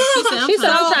point. Yeah. She said,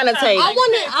 "I'm trying to take."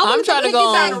 I'm trying to go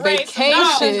on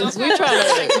vacations. We trying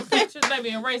to. take some pictures, baby,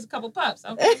 and raise a couple pups.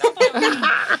 Okay, don't play with me.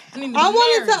 Need to be I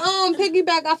wanted married.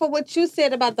 to piggyback off of what you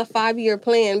said about the 5-year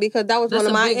plan, because that was That's one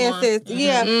of a my big one. answers.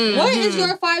 Yeah. What is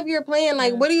your 5-year plan?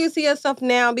 Like, where do you see yourself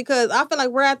now? Because I feel like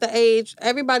we're at the age,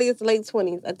 everybody is late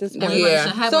 20s at this point. Everybody Yeah.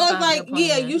 should have So a it's 5-year like, plan.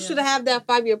 yeah, you should have that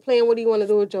 5-year plan. What do you want to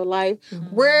do with your life?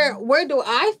 Where do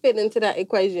I fit into that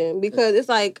equation? Because it's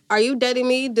like, are you dating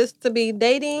me just to be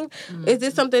dating? Is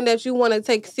this something that you want to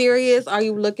take serious? Are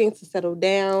you looking to settle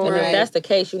down? And if Right. that's the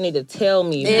case, you need to tell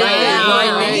me Yeah. right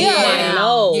now. Right. Yeah.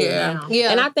 No. Yeah.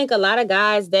 Yeah. And I think a lot of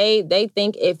guys, they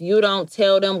think if you don't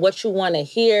tell them what you want to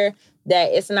hear,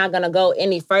 that it's not gonna go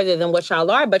any further than what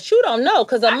y'all are. But you don't know,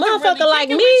 because a I can motherfucker really like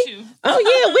kick it me, with you.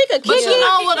 oh yeah, we could But kick you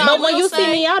know what it. I But when will you see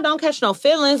say? me out, don't catch no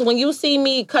feelings. When you see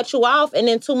me cut you off, and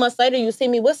then 2 months later you see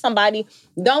me with somebody,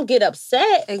 don't get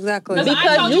upset. Exactly. Because I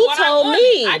Because told you you what I told wanted.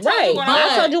 me, I told you right? what I I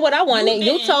wanted. told you what I wanted. You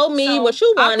didn't, told me so what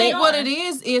you I wanted. think what it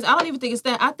is I don't even think it's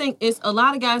that. I think it's a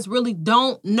lot of guys really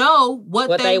don't know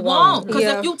what they want. Because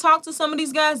Yeah. if you talk to some of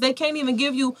these guys, they can't even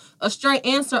give you a straight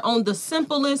answer on the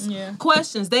simplest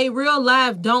questions. They real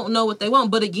life don't know what they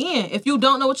want. But again, if you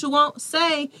don't know what you want,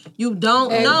 say you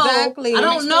don't Exactly. know. I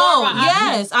don't Explore know. my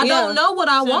Yes, I Yeah. don't know what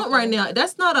I want Simple. right now.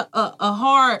 That's not a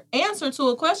hard answer to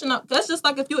a question. That's just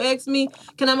like if you ask me,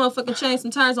 can I motherfucking change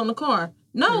some tires on the car?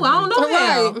 No, I don't know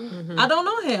how. Right. I don't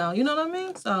know how. You know what I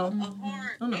mean? So, I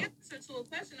don't know.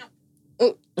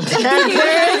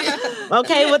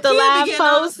 Okay, with the live getting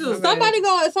all post. too. Somebody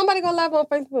go live on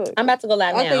Facebook. I'm about to go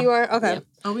live now. Okay, you are? Okay.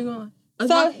 Are we going?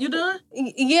 So- You done?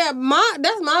 Yeah,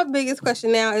 that's my biggest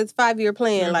question now is 5-year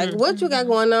plan. Like, what you got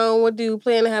going on? What do you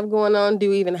plan to have going on? Do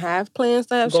you even have plans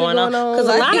to have shit going on? Because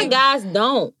a lot of guys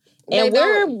don't. And They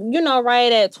we're, don't.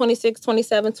 right at 26,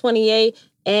 27, 28.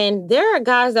 And there are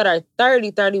guys that are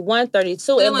 30, 31, 32.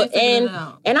 Still ain't figuring it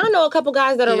out. And I know a couple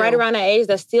guys that are right Yeah. around that age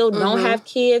that still don't have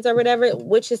kids or whatever,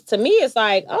 which is, to me, it's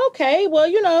like, okay, well,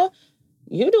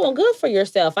 you're doing good for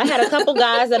yourself. I had a couple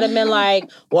guys that have been like,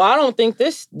 well, I don't think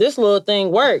this little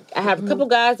thing worked. I have a couple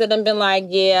guys that have been like,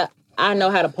 yeah, I know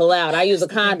how to pull out. I use a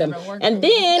condom. And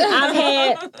then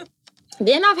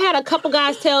I've had a couple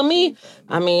guys tell me,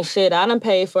 I mean, shit, I done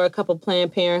paid for a couple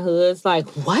Planned Parenthoods. Like,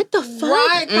 what the fuck?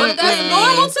 Right, But that's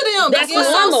normal to them. That's what's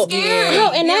normal. so scary.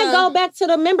 No, and that go back to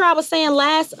remember I was saying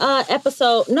last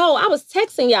episode, no, I was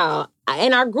texting y'all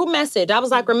in our group message. I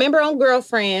was like, remember on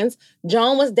Girlfriends,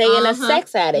 Joan was dating a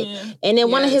sex addict. Yeah. And in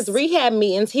one of his Yes. rehab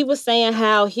meetings, he was saying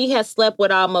how he had slept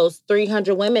with almost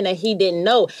 300 women that he didn't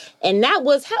know. And that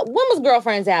was, when was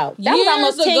Girlfriends out? That was Years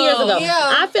almost 10 years ago. ago.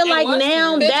 Yeah. I feel like was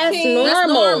now 15. that's That's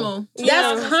normal. Yeah.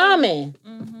 That's common.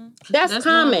 That's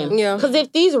common. normal. Yeah. Because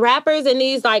if these rappers and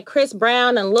these like Chris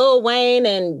Brown and Lil Wayne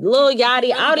and Lil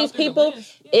Yachty, all these people,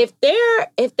 if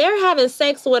they're having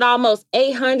sex with almost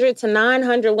 800 to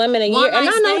 900 women a year, and I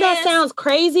know that stands. sounds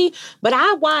crazy, but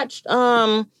I watched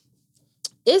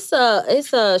it's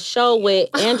a show with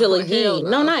Angela Yee. hell No,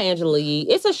 no. not Angela Yee.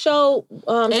 It's a show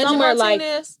somewhere like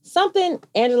Martinez? something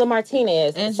Angela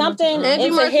Martinez. Angela something Martinez.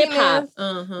 into hip hop.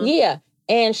 Uh-huh. Yeah.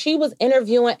 And she was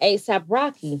interviewing A$AP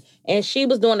Rocky, and she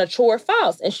was doing a true or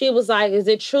false. And she was like, is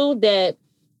it true that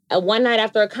one night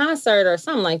after a concert or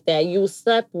something like that, you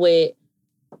slept with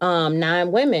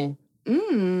 9 women?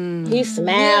 He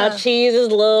smiled, cheesed his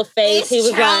little face. He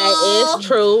was like, "It's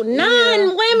true."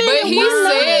 Non-women, but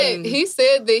he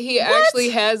said that he actually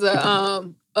has a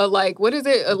like, what is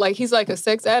it? Like he's like a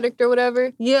sex addict or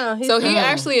whatever. Yeah. So he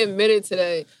actually admitted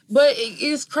today. But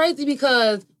it's crazy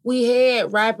because we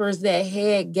had rappers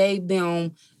that gave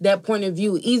them that point of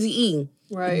view. Eazy-E.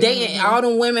 Right. They all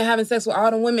them women having sex with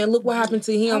all them women. Look what happened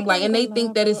to him. Like, and they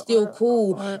think that it's still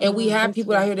cool. And we have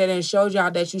people out here that done showed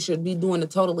y'all that you should be doing the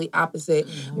totally opposite.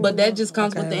 But that just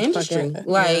comes with the industry.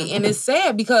 Like, and it's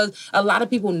sad because a lot of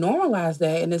people normalize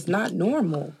that, and it's not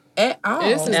normal at all.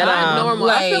 This is not normal.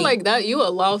 I feel like that you a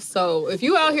lost soul. If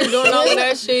you out here doing all of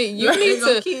that shit, you need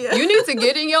to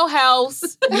get in your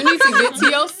house. You need to get to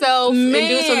yourself and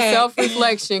do some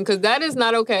self-reflection, because that is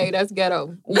not okay. That's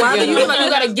ghetto. Why do you feel like you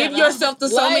gotta give yourself to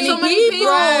so many people?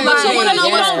 Right. But you want to know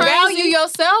what's value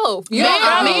yourself. You don't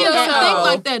value yourself. Think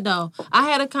like that though. I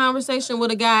had a conversation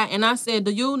with a guy, and I said,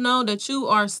 "Do you know that you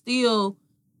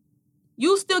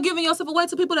still giving yourself away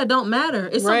to people that don't matter?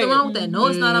 It's something wrong with that." No,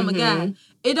 it's not. I'm a guy.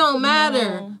 It don't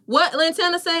matter. What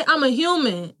Lantana say? I'm a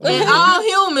human. And all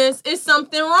humans, it's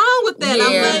something wrong with that.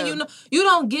 I'm letting you know. You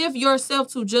don't give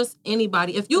yourself to just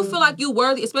anybody. If you feel like you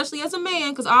worthy, especially as a man,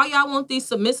 because all y'all want these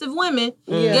submissive women,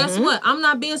 guess what? I'm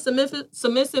not being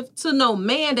submissive to no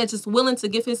man that's just willing to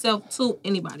give himself to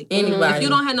anybody. If you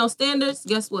don't have no standards,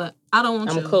 guess what? I don't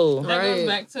want you. I'm cool. That goes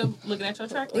back to looking at your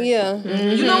track record. Yeah.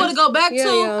 You know what to go back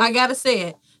to? I gotta say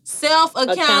it.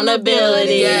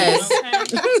 Self-accountability. Yes.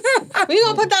 We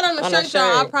gonna put that on the shirt,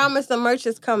 y'all. I promise the merch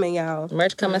is coming, y'all.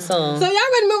 Merch coming soon. So y'all ready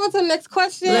to move on to the next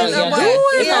question? Do it.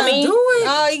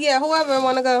 Oh, yeah. Whoever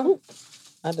want to go.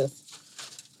 I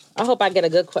hope I get a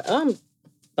good question. I'm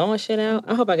throwing shit out.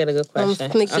 I hope I get a good question.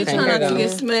 Trying not to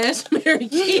get smashed, Mary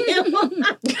Kim.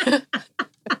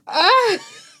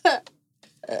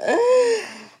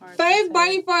 Favorite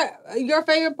party part? Your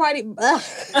favorite party? See? Yo,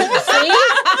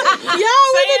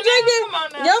 we been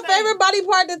drinking. Your favorite body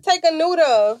part to take a nude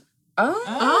of? That's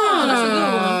a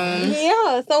good one.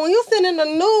 Yeah. So when you send in the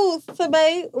nudes,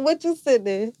 Sabay, what you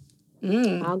sending?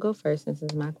 I'll go first since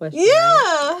it's my question.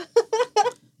 Yeah.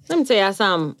 Let me tell y'all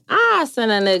something. I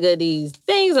send a nigga these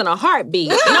things in a heartbeat.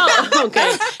 No,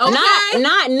 okay.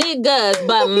 Not niggas,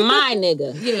 but my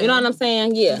nigga. Yeah. You know what I'm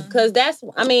saying? Yeah. Because that's,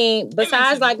 I mean,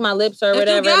 besides like my lips or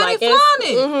whatever, you got like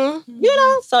it's, you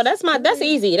know, so that's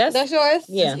easy. That's yours?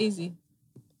 Yeah. That's easy.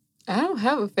 I don't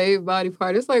have a favorite body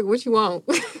part. It's like, what you want?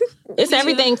 It's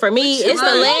everything for me. It's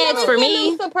the legs for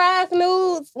me. Surprise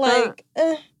nudes. Like,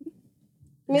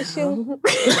 miss you.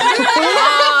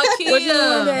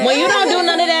 When you don't do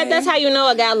none of that, that's how you know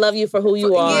a guy love you for who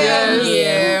you are.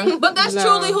 Yeah. But that's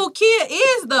truly who Kia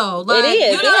is, though. Like, it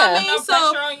is. You know what I mean? No So,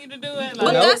 pressure on you to do it.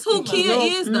 but that's who Kia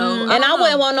is, though. And I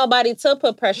wouldn't want nobody to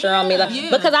put pressure on me,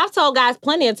 because I've told guys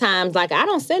plenty of times, like, I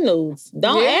don't send nudes.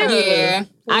 Don't ask me.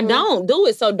 I don't do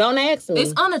it, so don't ask me.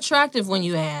 It's unattractive when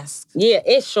you ask. Yeah,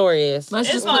 it sure is. Let's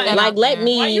It's just put that like, out let there.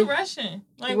 me. Why you rushing?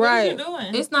 Like, what are you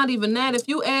doing? It's not even that. If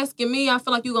you asking me, I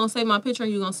feel like you're going to save my picture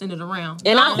and you're going to send it around.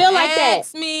 And I feel like that.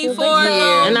 Ask me for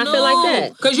And I feel like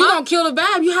that. Because you don't kill the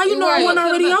vibe. How you know I wasn't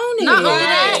already on it? Not only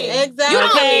that. Exactly. You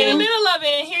don't be in the middle of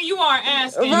it, and here you are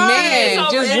asking. Man,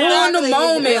 just ruin the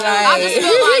moment. I just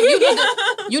feel like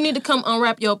you need to come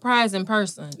unwrap your prize in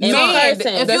person. If you don't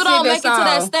make it to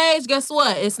that stage, guess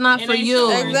what? It's not for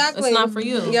you. Exactly. It's not for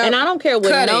you. Yep. And I don't care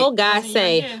what no guy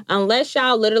say, unless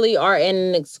y'all literally are in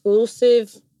an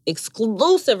exclusive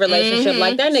relationship,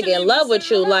 like that nigga in love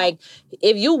with you. Like,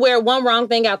 if you wear one wrong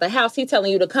thing out the house, he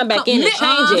telling you to come back in and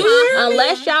change it.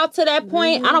 Unless y'all to that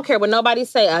point, I don't care what nobody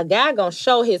say. A guy gonna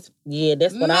show his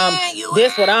this what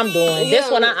I'm doing. This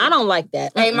one I don't like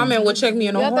that. Hey, my man will check me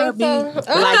in a heartbeat. So? That's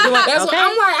what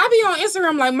I'm like. I be on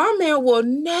Instagram like, my man will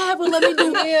never let me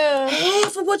do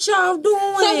half of what y'all doing.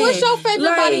 So what's your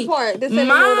favorite body part?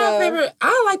 My favorite,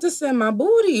 I like to send my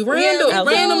booty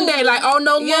random day. Like,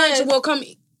 no lunch will come.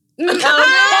 Video.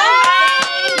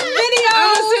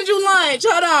 I'm gonna send you lunch.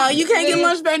 Hold on, you can't get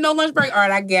lunch break. No lunch break. All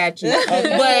right, I got you.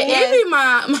 But it be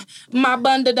my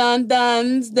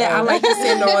bunda-dun-duns that I like to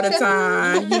send all the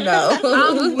time. You know,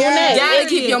 gotta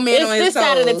keep your man on his toes. This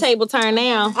side of the table turn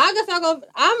now. I guess I'll go.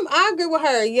 I agree with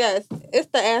her. Yes, it's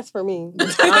the ass for me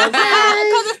because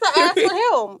it's the ass for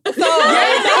him. So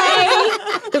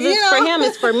because it's for him,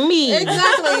 it's for me.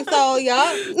 Exactly. So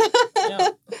yeah.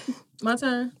 My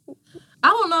turn. I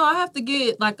don't know. I have to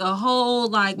get like a whole,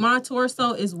 like, my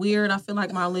torso is weird. I feel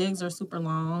like my legs are super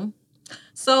long.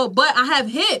 So, but I have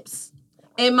hips.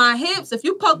 And my hips, if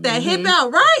you poke that hip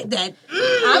out right, that...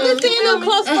 I've been seeing them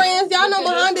close friends. Y'all know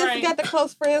behind this, you got the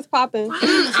close friends popping.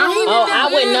 I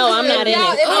wouldn't know. I'm not in it.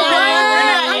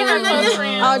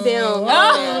 Oh, damn.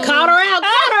 Caught her out.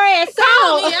 ass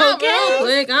Call me out. out Okay. real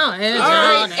quick. I don't answer All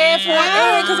right, all that.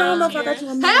 F1A, because I don't know if I got you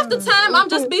on Half the mine. time, I'm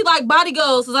just be like body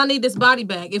goals because I need this body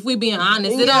back. If we being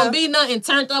honest, it Yeah. don't be nothing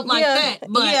turned up like that.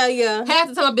 But yeah. half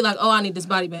the time, I be like, oh, I need this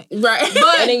body back. Right.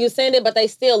 And then you send it, but they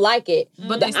still like it.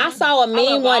 But they I saw a meme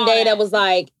love one all day that. that was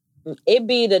like, it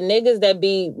be the niggas that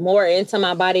be more into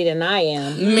my body than I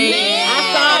am. Man. I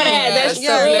saw that. That's so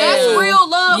true. That's real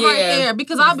love right Yeah. there.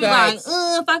 Because I'll be Facts.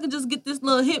 like, if I could just get this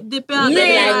little hip dip out, They they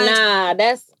be be like, like, nah,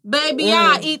 that's baby,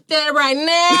 I'll eat that right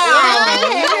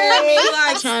now.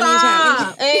 Like,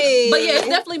 stop. Hey. But yeah, it's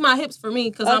definitely my hips for me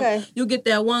because Okay. you get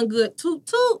that one good toot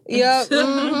toot. Yep.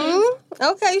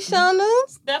 Okay, Shawna.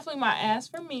 It's definitely my ass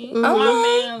for me. Mhm. My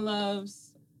man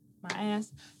loves my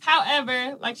ass.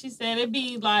 However, like she said, they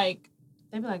be like,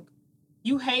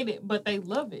 you hate it, but they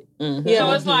love it. Mhm.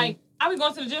 So it's like, I be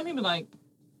going to the gym, he be like,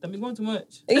 that be going too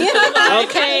much. Yeah. Like,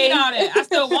 Okay. I need all that. I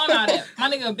still want all that. My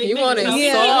nigga a big He nigga. want it so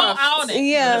he soft. want all that.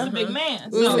 Yeah. He's a big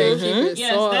man. So, Mhm. yeah,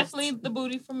 it's definitely the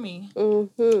booty for me.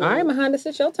 Mm-hmm. all right, Mahonda,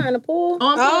 it's your turn to pull.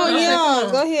 Oh,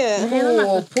 yeah. Go ahead. Man, I'm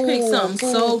about to pick something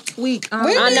so tweak.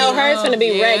 I know hers finna be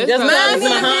Yeah, wrecked. it's Just not- because Mine it's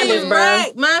finna Mahonda's, be bro.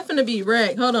 wrecked. Mine finna be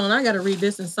wrecked. Hold on, I gotta read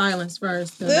this in silence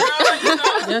first. 'Cause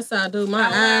yes, I do. My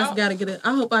Out eyes loud. gotta get it.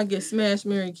 I hope I get smash,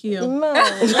 marry, kill. No. I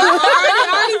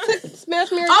already took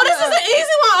Smash Mary. Oh, this is an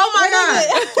easy one. Oh my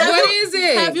god. What is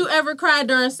it? Have you ever cried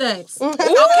during sex?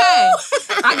 Okay.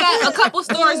 I got a couple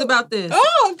stories about this.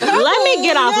 Oh, God. Let me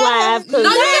get off live. No, you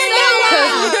can stay on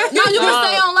live. No, you can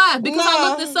stay on live because I No.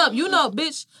 looked this up. You know,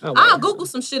 bitch, Oh, I'll wow. Google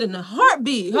some shit in a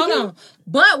heartbeat. Hold on.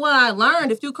 But what I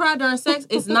learned, if you cry during sex,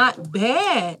 it's not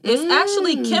bad. It's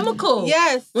actually chemical.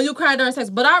 Yes. When you cry during sex.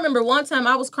 But I remember one time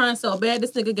I was crying so bad,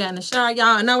 this nigga got in the shower,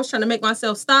 y'all, and I was trying to make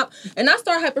myself stop. And I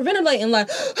started hyperventilating, like,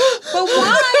 but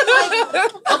why?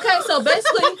 Like, okay, so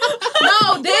basically,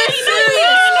 no, dead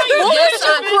serious. Yes,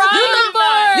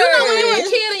 you know when you're a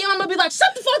kid and your mama be like, shut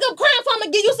the fuck up crying for I'm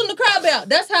gonna give you something to cry about.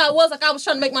 That's how it was. Like I was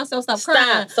trying to make myself stop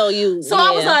crying. Stop. So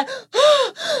I was like,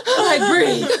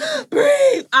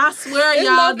 breathe. I swear, It's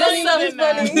y'all, not this funny, stuff it's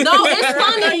funny. No, it's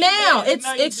funny now. It's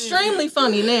No, you extremely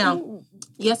funny now.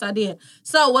 Yes, I did.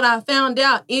 So what I found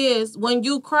out is when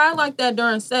you cry like that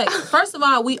during sex, first of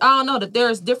all, we all know that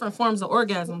there's different forms of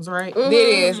orgasms, right?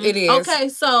 It is. Okay,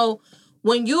 so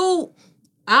when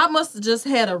I must have just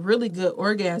had a really good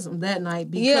orgasm that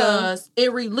night because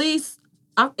it released,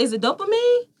 is it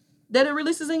dopamine that it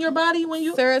releases in your body when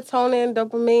you... Serotonin,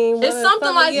 dopamine. It's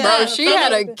something like that. Bro, she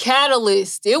had a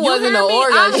catalyst. It wasn't hear an me?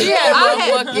 orgasm. She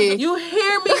had a bucket. You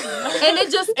hear me? And it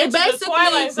just, it It's the basically...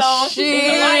 Twilight Zone.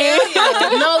 Shit.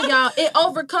 No, y'all, it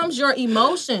overcomes your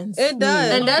emotions. It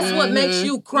does. And that's what makes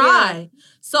you cry.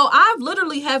 So I've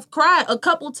literally have cried a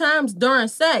couple times during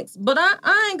sex, but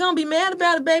I ain't gonna be mad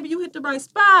about it, baby. You hit the right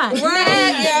spot. Right,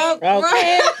 yeah.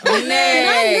 Okay. Right.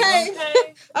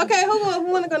 Next. Okay,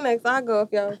 who wanna go next? I'll go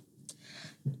if y'all.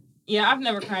 Yeah, I've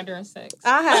never cried during sex.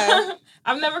 I have.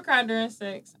 I've never cried during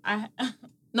sex.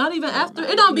 Not even after.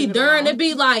 It don't be during. It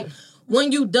be like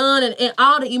when you done and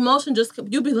all the emotion just,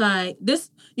 you be like, this.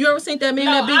 You ever seen that meme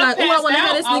that be like, oh, I want to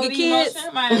have this nigga kids?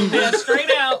 My ass passed straight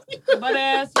out. Butt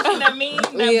ass. You see that meme?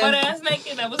 That butt ass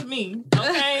naked? That was me.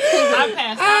 Okay? I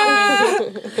passed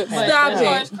out. But Stop as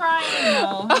far it. as crying,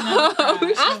 no.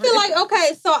 Never cried. I feel like,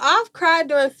 okay, so I've cried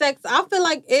during sex. I feel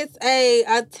like it's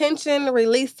a tension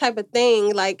release type of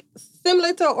thing. Like,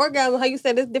 similar to an orgasm, how you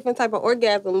said it's different type of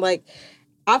orgasm. Like,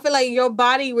 I feel like your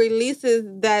body releases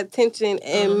that tension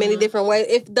in many different ways.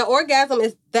 If the orgasm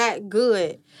is that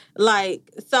good. Like,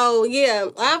 so, yeah,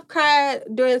 I've cried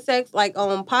during sex, like,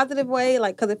 on positive way,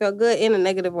 like, because it felt good, in a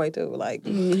negative way, too. Like,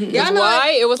 y'all know.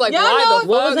 Why? It was like, Y'all why know the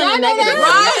what fuck? was in the negative way?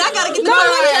 Right? I gotta get the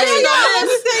clarification on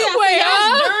this. Wait,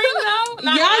 During, though?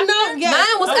 Not Y'all after? know, yeah.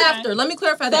 Mine was Okay. after. Let me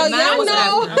clarify So that. Mine y'all was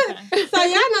know, after. Okay. so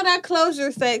y'all know that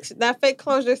closure sex, that fake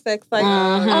closure sex, like,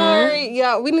 all right,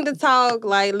 yeah, we need to talk,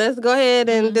 like, let's go ahead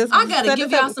and just. I gotta set give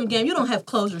this up. y'all some game. You don't have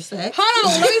closure sex. Hold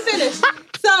on, let me finish.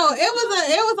 So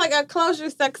it was like a closure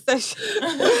sex session,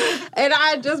 and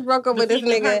I just broke up with this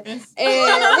nigga, and we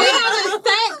having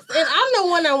sex, and I'm the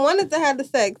one that wanted to have the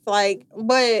sex, like,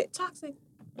 but Toxic.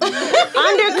 Undercover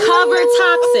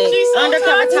toxic. She's so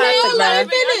Undercover toxic. toxic, Let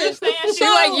bro. me finish. Understand? She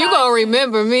like, you gonna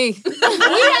remember me. we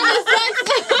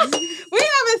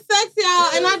having sex, y'all,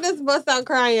 and I just bust out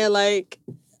crying, like.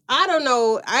 I don't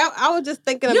know. I was just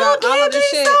thinking about all of the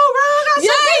shit. so wrong. I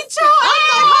Yes. I'm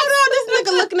like, hold on, this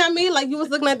nigga looking at me like you was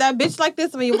looking at that bitch like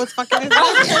this when you was fucking his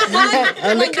bitch.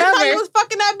 Like this how you was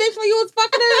fucking that bitch when you was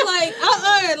fucking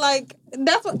her. Like, like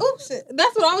that's what. Oops, shit.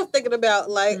 That's what I was thinking about.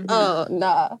 Like, oh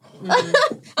nah.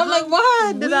 I'm like,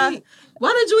 why did I?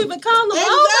 Why did you even call them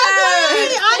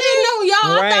Exactly. I didn't know,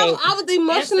 y'all. I Right. thought I was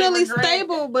emotionally Instant regret.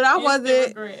 stable, but I Instant wasn't.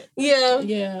 regret. Yeah.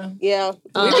 Yeah.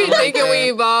 We be thinking we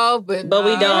evolved, but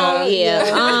we don't.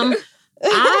 Yeah.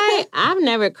 I've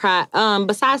never cried.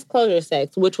 Besides closure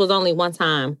sex, which was only one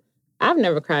time, I've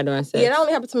never cried during sex. Yeah, that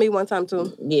only happened to me one time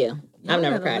too. Yeah, I've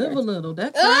never cried. Live a little.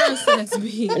 That crying sex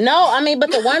be. No, I mean,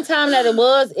 but the one time that it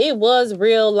was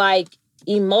real like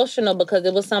emotional because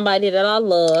it was somebody that I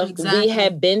loved. Exactly. We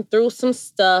had been through some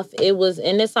stuff. It was,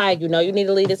 and it's like, you need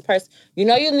to leave this person. You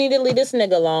need to leave this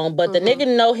nigga alone, but the nigga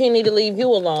know he need to leave you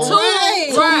alone.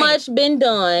 Too much been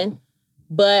done.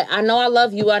 But I know I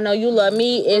love you. I know you love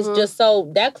me. It's just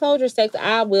so that closure sex.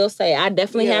 I will say I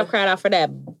definitely have cried out for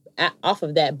that, off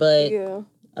of that. But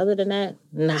other than that,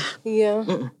 nah. Yeah.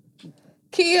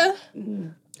 Kia.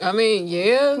 I mean,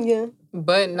 Yeah.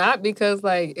 but not because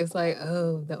like it's like,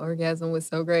 oh, the orgasm was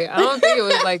so great. I don't think it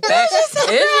was like that.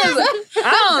 It was,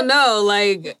 I don't know,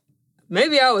 like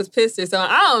maybe I was pissed or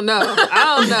something. I don't know.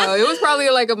 It was probably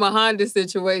like a Mahonda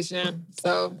situation.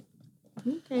 So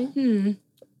Okay.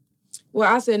 Well,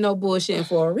 I said no bullshitting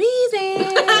for a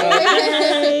reason.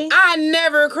 I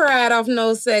never cried off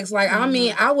no sex. Like, I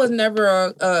mean, I was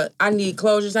never I need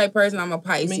closure type person. I'm a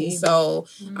Pisces, so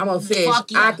I'm a fish.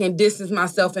 I can distance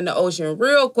myself in the ocean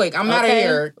real quick. I'm out of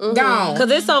here. Gone. Because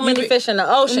there's so many fish in the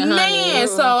ocean, honey. Man,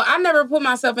 so I never put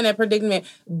myself in that predicament.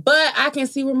 But I can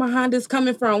see where my Honda's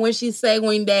coming from when she's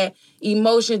saying that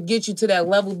emotions get you to that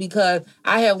level, because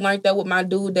I have learned that with my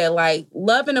dude that like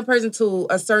loving a person to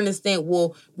a certain extent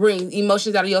will bring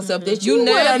emotions out of yourself that you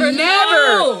never knew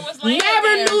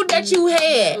that you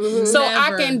had. So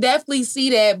I can definitely see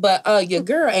that, but your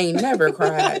girl ain't never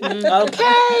cried.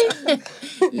 Okay.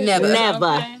 Never.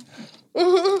 Okay.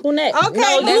 Who next? Okay,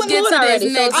 No, let's get to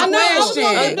this next I know. question.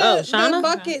 Shawna? The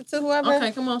bucket to whoever.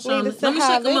 Okay, come on, Shawna. needed to Let me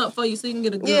have shake them it. up for you so you can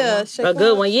get a good Yeah, one. shake A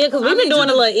good one, yeah, because we've been doing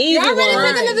a little easy Y'all ready to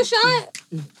one. take another shot?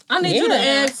 I need you to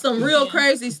add some real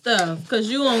crazy stuff because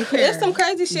you don't care. There's some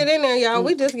crazy shit in there, y'all.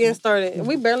 We just getting started.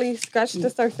 We barely scratched the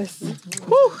surface.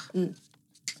 Whew.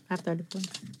 5:34.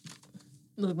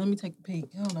 Look, let me take a peek.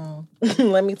 Hold on.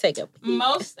 Let me take a peek.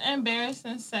 Most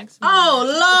embarrassing sex. Oh,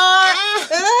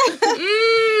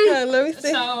 Let me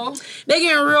see. So They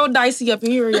getting real dicey up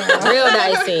in here, y'all. Real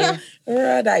dicey.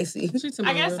 Real dicey. Lord.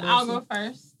 I guess I'll go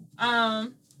first.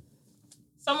 Someone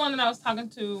that I was talking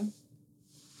to a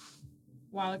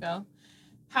while ago.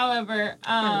 However,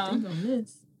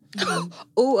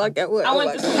 Ooh, I got what? I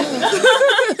went to sleep.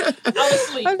 I was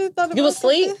asleep. I just thought You was about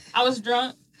asleep? I was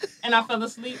drunk and I fell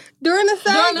asleep. during the sex.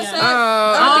 During the Yeah. sex. I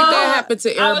think that happened to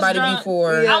I was everybody drunk.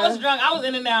 before. Yeah. I was drunk. I was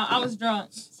in and out. I was drunk.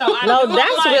 So I No, knew,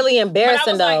 that's like, really but I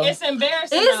embarrassing, was though. like, it's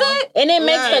embarrassing. Is though. it? And it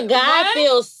makes the guy What?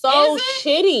 feel so Is it?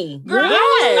 shitty. Girl, Yes. I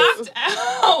was knocked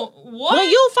out. What? When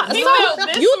you He felt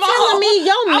this you small. telling me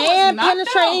your I was man knocked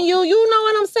penetrating out. you know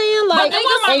what I'm saying? Like, it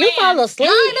wasn't my and you man. fall asleep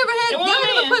I ain't never It had. wasn't You my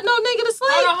never put no nigga to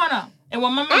sleep. Hold on. It was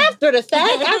my man. after the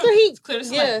fact, after he. Clear the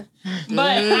slate. Yeah. But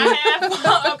I had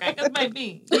okay, because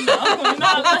baby, you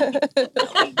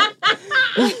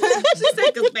She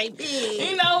said, "Cause baby."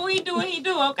 you know, we do what he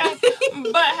do, okay?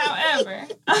 But however,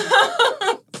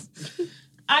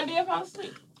 I did fall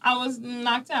asleep. I was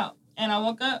knocked out, and I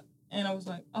woke up, and I was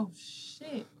like, "Oh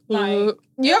shit!" Like You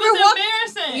it ever was walk-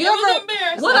 embarrassing. you It was ever-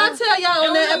 embarrassing. What I tell y'all It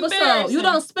on that was episode? embarrassing. You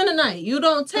don't spend the night. You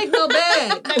don't take no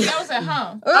bag. Baby, I was at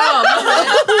home. Oh,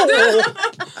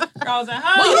 I was at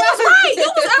home. well, you was right.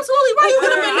 You was absolutely right. You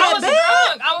could have been I was that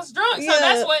bad. drunk. I was drunk. So Yeah.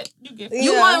 that's what you get.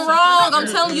 You Yeah. wasn't wrong. I'm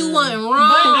telling you, wasn't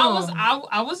wrong. But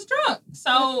I was drunk.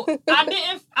 So I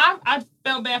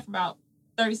felt bad for about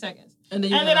 30 seconds. And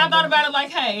then, I thought about it like,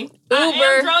 hey, I Uber.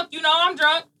 am drunk. You know I'm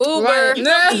drunk. Uber. Right. You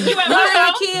at my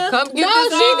house. Come get No,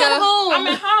 this she's at nigga. home. I'm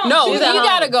at home. No, She's he at home.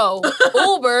 gotta go.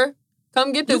 Uber.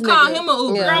 Come get this You call nigga. him a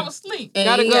Uber. Yeah. Girl, I was asleep. And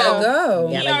Gotta you go. gotta go.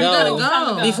 Yeah. He Gotta already go. knew time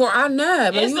to go. Before I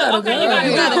nut, but It's you gotta okay, go. you gotta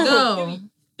You gotta go.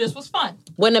 This was fun,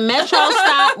 When the metro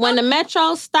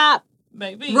stop,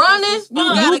 baby. Running, This was you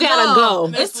fun. You gotta go.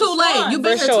 This It's too was late. fun. You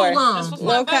been For here sure. too long. This was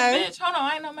fun. Okay. Bitch, hold on. I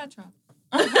ain't no Metro.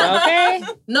 okay?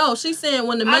 No, she's saying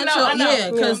when the I metro, know. yeah, I'm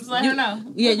just because letting her know.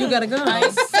 you gotta go.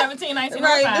 17, 19,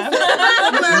 Right. 05.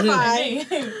 Right.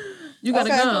 You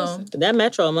gotta Okay. go. That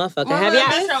metro motherfucker. Have That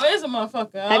y'all Metro is a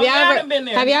motherfucker. have y'all I done been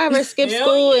there. ever skipped Hell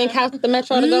school yeah. and couched the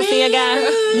metro to go see a guy?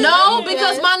 No,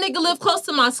 because my nigga lived close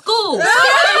to my school. Period.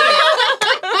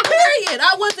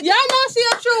 I wasn't. Y'all know she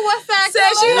a true West Side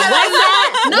Said she killer? had- West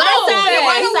side, No, west side, wait,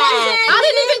 west side. I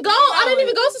didn't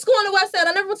even go to school on the west side.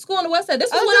 I never went to school on the west side.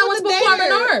 This was when I went to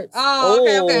performing arts. Oh,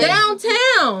 okay, okay.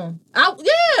 Downtown.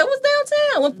 It was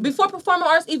downtown. Before performing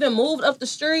arts even moved up the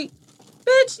street.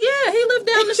 Bitch, yeah, he lived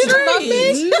down the street. I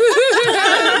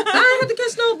ain't had to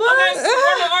catch no bus.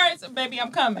 Okay, all right, so baby,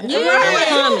 I'm coming. Yeah, Right.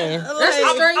 Coming. That's a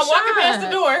straight I'm walking shot. past the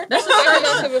door. That's a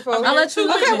straight shot. I'll let you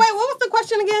Okay, live. wait, what was the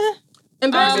question again?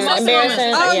 Embarrassing.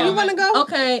 Embarrassing. Oh, Yeah. you want to go?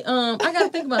 Okay, I gotta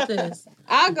think about this.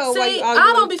 I'll go. See, I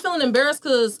don't be feeling embarrassed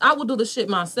because I would do the shit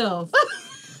myself.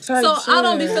 So I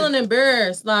don't be feeling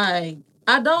embarrassed. Like,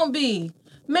 I don't be.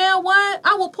 Man, what?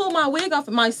 I will pull my wig off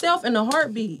of myself in a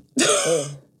heartbeat.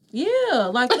 Yeah,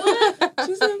 like what?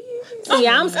 She said, yeah. See,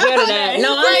 I'm scared of that.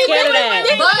 No, I'm scared of that.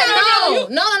 But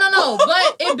no.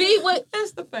 But it be with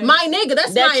That's the face. my nigga.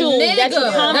 That's my nigga. That you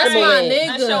That's comfortable my with. nigga.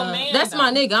 That's your man, That's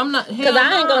my nigga. I'm not. Because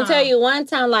I ain't going to tell you one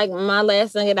time, like, my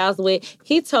last nigga that I was with,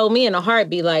 he told me in a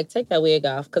heartbeat, like, take that wig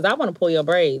off because I want to pull your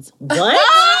braids. What?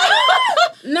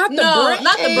 Not the Not the braids.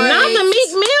 Not the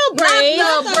Meek Mill braids.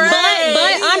 Not the braids.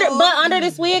 But under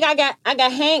this wig, I got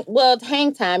hang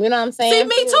time. You know what I'm saying? See,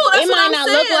 me too. That's it what might I'm not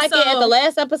saying, look like it at the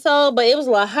last episode, but it was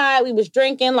a little hot. We was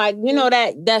drinking, like, you know,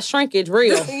 that shrinkage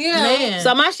real. Man.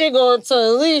 So my shit go to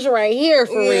at least right here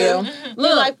for real.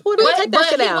 Look, like, take that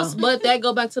shit out. But that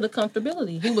go back to the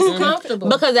comfortability. He was comfortable.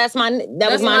 Because that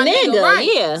was my nigga. Right.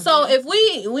 Yeah. So if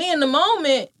we in the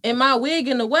moment and my wig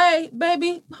in the way,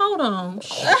 baby, hold on.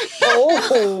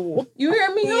 Oh. You hear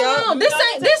me? Yeah. Hold on. This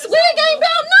wig ain't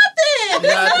about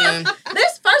nothing.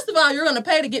 This, first of all, you're gonna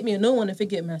pay to get me a new one if it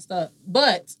get messed up.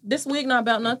 But this wig not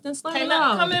about nothing. Slide Can't it not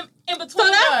off. come in between So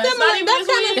that's us. similar- Not even that's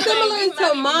this kinda wig, similar baby. to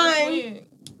Not even mine. this wig.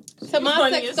 To my sex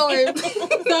Funniest. story. So,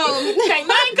 Can't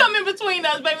nothing come in between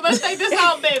us, baby. Let's take this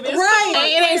home, baby. It's Right. cool.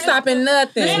 It ain't stopping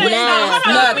nothing. It ain't Nah,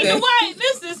 stopping. Hold on, nothing. wait,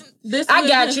 this is. This I wig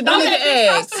got is- you. Don't even Okay,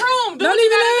 ask. cross the room. Do Don't what you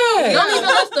even gotta do. ask. Don't even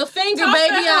lift the finger, Toss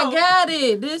baby. that I hoe. got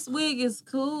it. This wig is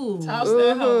cool. Toss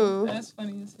that hoe. That's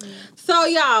funny as hell. so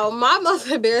y'all, my most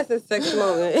embarrassing sex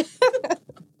moment.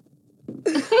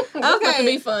 Okay,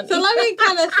 be funny. so let me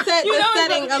kind of set You the know it's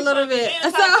setting gonna a be little funny bit.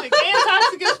 And So toxic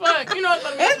as fuck. You know it's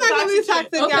gonna be it's not gonna be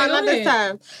toxic, Okay, y'all, go not this ahead.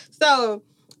 time. So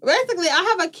basically,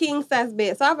 I have a king size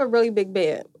bed, so I have a really big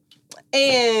bed,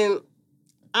 and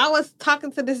I was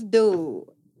talking to this dude.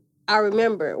 I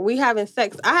remember we having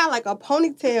sex. I had like a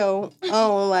ponytail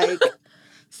on, like.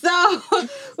 So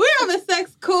we having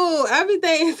sex, cool.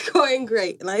 Everything is going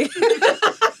great, like.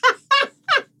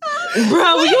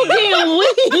 Bro, you getting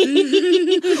weak.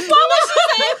 What was she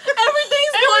saying?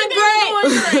 Everything's going great.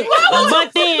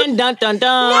 But then, dun dun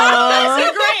dun. That's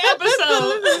a great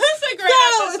episode. That's a great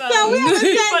episode. So we having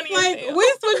sex, Funny as like hell. we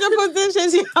switching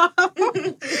positions, y'all.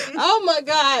 Oh my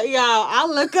God, y'all! I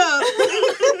look up,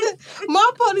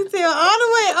 my ponytail all the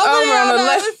way over there on the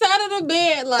other side of the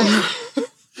bed, like.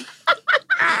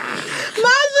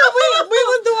 Mind you, we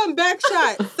was doing back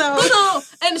shots, so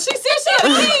And she said she had a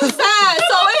king size,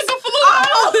 so it's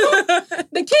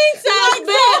the king size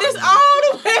bed is all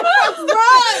the way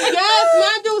right, yes,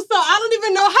 mind you. So I don't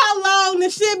even know how long the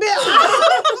shit been.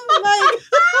 Like,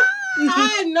 I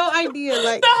had no idea.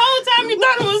 Like The whole time you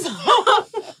thought it was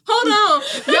Hold on.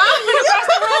 y'all been across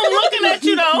the room looking at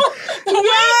you though.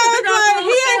 yes, like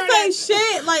he ain't say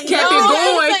shit. Like Kept no, it he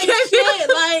going, ain't say kept shit.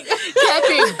 Like Kept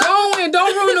it going.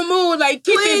 Don't ruin the mood. Like,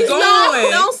 keep Please, it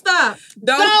going. don't stop. so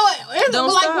it's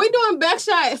Don't like stop. we doing back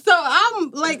shots. So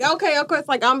I'm like, okay, of course,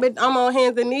 like I'm on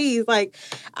hands and knees. Like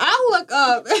I look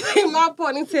up and my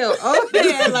ponytail over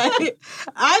there. Like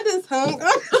I just hung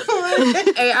up.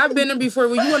 Hey, I've been there before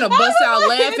where you want to bust out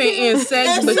laughing in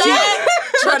sex, but you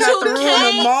try not to ruin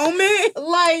the moment.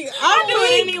 Like I do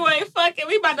it anyway. Fuck it.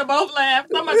 We about to both laugh.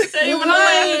 I'm about to tell you what I'm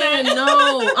laughing at. No,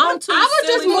 I'm too I was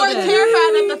just silly more for that.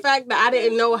 terrified at the fact that I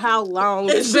didn't know how long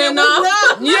this It's shit been was up.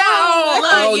 up. Yo, oh I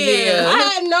yeah.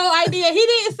 had no idea. He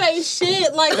didn't say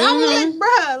shit. Like I'm like,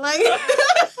 bruh, like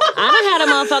I done had a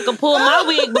motherfucker pull my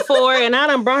wig before, and I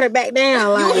done brought it back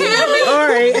down. Like, hear me? all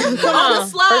right, come On on, the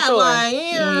slide, for sure. like,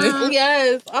 yeah.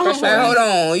 yes. Oh Hey, hold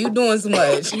on. You doing so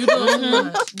much. You doing too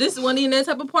much. This wasn't even that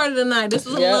type of party tonight. This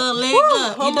was a Yep. little leg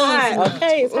up. You doing too much.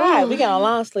 Okay, it's hot. We got a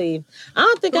long sleeve. I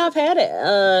don't think I've had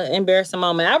an embarrassing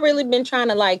moment. I've really been trying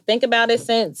to like think about it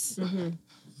since.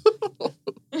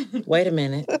 Wait a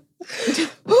minute.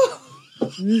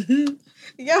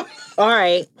 yeah. All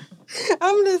right.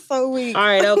 I'm just so weak. All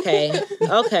right.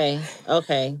 Okay.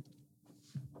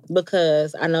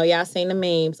 Because I know y'all seen the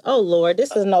memes. Oh Lord,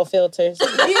 this is no filters.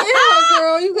 Yeah,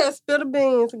 girl, you gotta spill the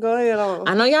beans. Go ahead on.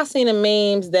 I know y'all seen the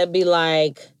memes that be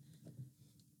like,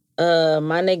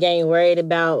 my nigga ain't worried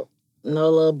about no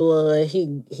little blood.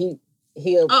 He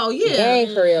Oh, yeah.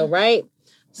 gang for real, right?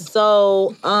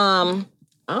 So, I'm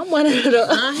one of the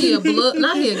Not here, blood.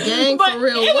 Not here, gang But for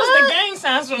real. it was What? the gang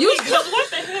signs for me. 'Cause what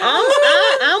the hell?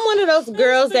 I'm one of those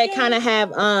girls that kind of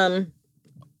have I'm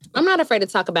not afraid to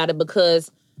talk about it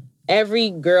because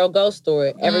every girl goes through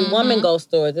it. Every woman goes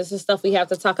through it. This is stuff we have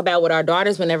to talk about with our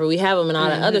daughters whenever we have them and all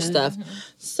that other stuff.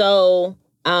 So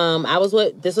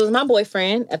this was my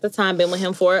boyfriend at the time, been with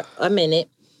him for a minute.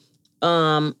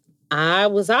 I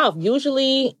was off.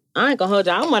 Usually, I ain't gonna hold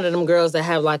you. I'm one of them girls that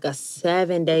have like a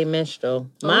 7-day menstrual.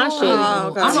 My shit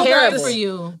is terrible. For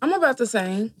you. I'm about the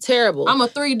same. Terrible. I'm a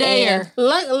 3-dayer.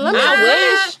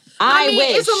 I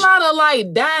wish. It's a lot of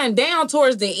like dying down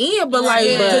towards the end, but like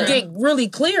to get really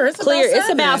clear, it's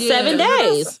about 7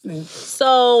 days.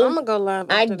 So I'm gonna go live.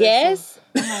 I guess.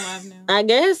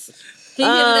 He hit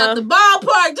it out the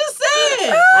ballpark. Just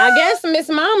saying. I guess Miss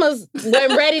Mama's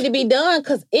wasn't ready to be done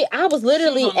because I was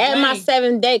literally at my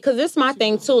 7th day. Because it's my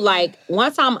thing too. Like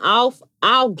once I'm off,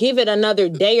 I'll give it another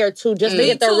day or two just to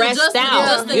get the rest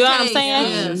out. You know what I'm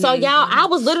saying? Yeah. So y'all, I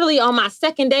was literally on my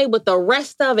 2nd day with the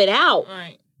rest of it out.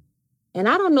 Right. And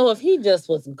I don't know if he just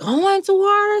was going too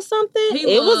hard or something.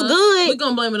 It was good. We're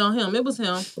going to blame it on him. It was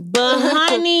him. But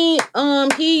honey,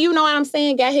 he, you know what I'm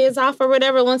saying, got his off or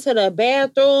whatever, went to the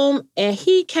bathroom, and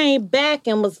he came back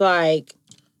and was like,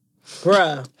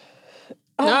 bruh.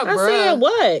 I said,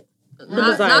 what?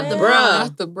 Not the bruh.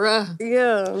 Not the bruh.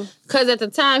 Yeah. Because at the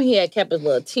time, he had kept his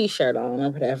little T-shirt on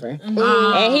or whatever.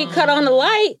 And he cut on the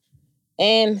light,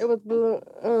 and it was blue.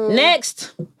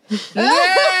 Next.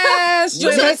 Yes,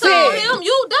 you just told him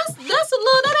that's a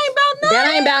little, that ain't about nothing.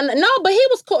 That ain't about no, but he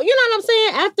was cool. You know what I'm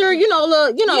saying? After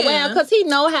because he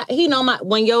know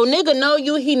when your nigga know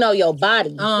you, he know your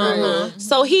body.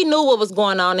 So he knew what was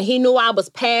going on, and he knew I was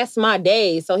past my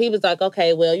days. So he was like,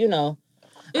 okay, well,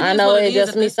 I know it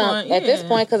just me something at this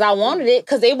point because I wanted it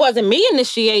because it wasn't me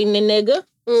initiating the nigga.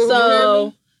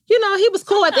 So. He was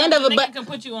cool at the end of it, but can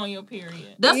put you on your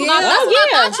period. That's what I thought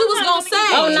you was gonna say.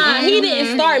 Oh nah, he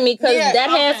didn't start me because that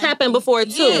has happened before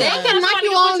too. Yeah. They can knock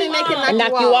you on and they can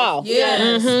knock you off.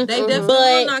 Yeah, they definitely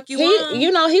will knock you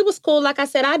on. He was cool. Like I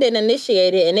said, I didn't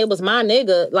initiate it, and it was my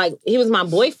nigga. Like he was my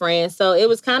boyfriend, so it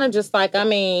was kind of just like, I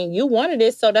mean, you wanted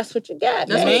it, so that's what you got.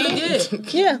 That's what you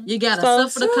get. Yeah, you gotta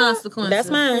suffer the consequences. That's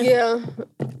mine. Yeah.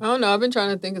 I don't know. I've been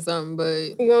trying to think of something,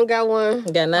 but you don't got one.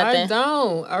 Got nothing. I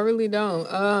don't. I really don't.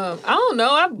 I don't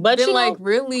know. I've been like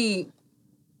really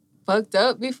fucked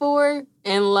up before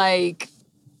and like,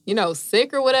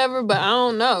 sick or whatever, but I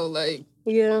don't know. Like,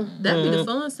 yeah, that'd be the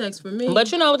fun sex for me.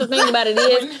 But you know what the thing about it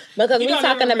is, because we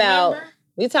talking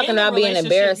about being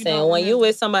embarrassing. When you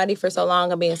with somebody for so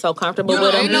long and being so comfortable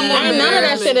with them, ain't none of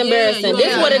that shit embarrassing.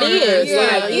 This is what it is.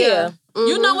 Yeah.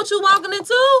 You know what you walking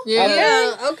into?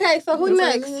 Yeah. Okay, so who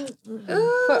next?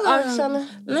 Shawna.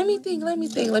 Let me think.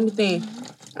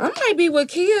 I might be with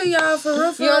Kia, y'all, for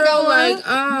real. You don't got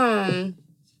one? Like,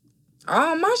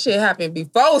 all my shit happened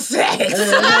before sex.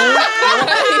 Like,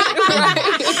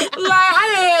 I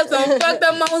done had some fucked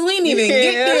up moments. We didn't even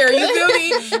get there. You feel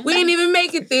me? We didn't even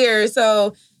make it there.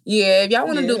 So, yeah, if y'all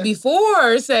want to do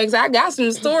before sex, I got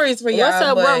some stories for y'all. What's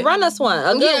up? But... Run us one.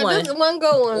 A good one. This one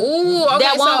good one. Ooh, okay,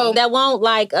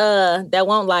 that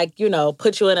won't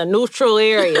put you in a neutral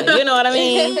area. You know what I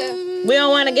mean? We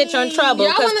don't want to get you in trouble.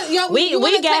 We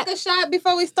got take a shot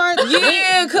before we start.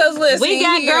 Yeah, because listen, we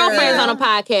got girlfriends on the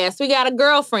podcast. We got a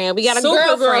girlfriend. We got a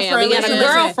girlfriend. We got a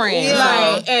girlfriend. Yeah.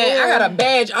 Like, and I got a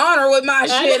badge honor with my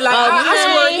shit. Like I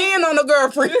swore in on the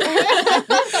girlfriend.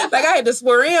 Like I had to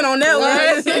swear in on that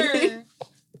one.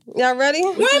 Y'all ready?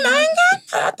 Wait, I ain't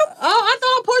got. I thought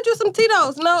I poured you some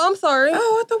Tito's. No, I'm sorry.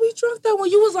 Oh, I thought we drunk that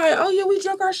one. You was like, oh yeah, we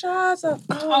drunk our shots.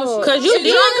 Because you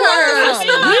drunk hers.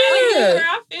 Yeah,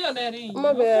 I feel that in.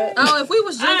 My bad. Oh, if we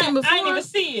was drinking before, I didn't even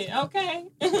see it. Okay.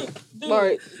 All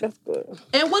right, that's good.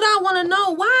 And what I want to know,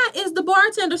 why is the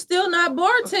bartender still not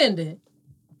bartending?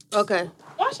 Okay.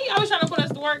 Why she always trying to put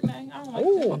us to work now? I don't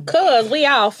like that. Cause we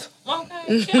off.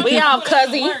 Okay. We off,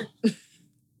 cuzzy.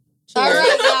 All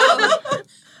right, y'all.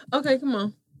 Okay, come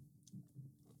on.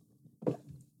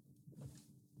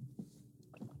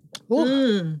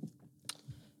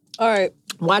 All right.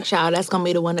 Watch out. That's going to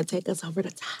be the one to take us over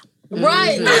the top.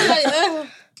 Right.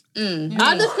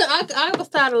 I was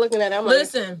tired of looking at it. I'm like,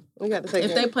 listen, we got to take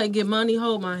if they play Get Money,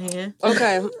 hold my hand.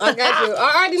 Okay, I got you.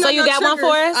 I already know. So you got triggers.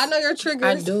 one for us? I know your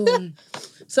triggers. I do.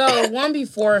 So one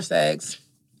before sex.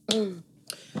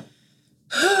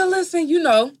 Listen,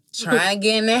 trying to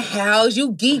get in the house,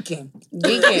 you geeking.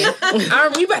 We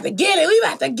about to get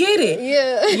it.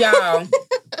 Yeah. Y'all,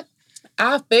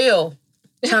 I fell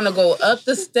trying to go up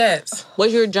the steps.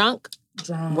 Was you drunk?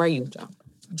 Drunk. Were you drunk?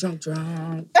 Drunk.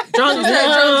 Drunk. To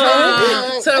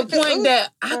the point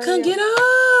that I couldn't get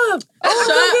up.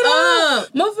 Shut up.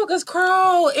 Motherfuckers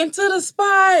crawl into the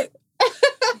spot.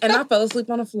 And I fell asleep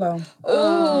on the floor.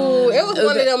 Ooh, it was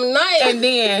one of them nights. And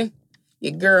then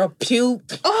Your girl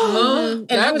puked.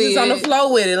 And I was just on the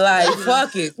floor with it, like,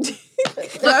 fuck it.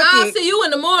 I'll see you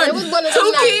in the morning. It was one of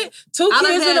Two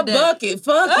kids in a bucket.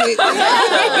 Fuck it. I've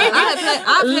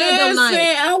had them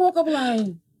nights. I woke up like,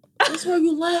 that's where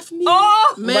you left me.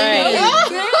 Oh, man. How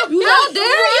dare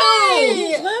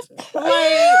you? Left me.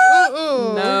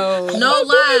 No Like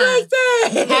lie.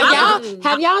 that.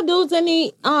 Have y'all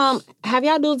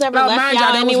dudes ever left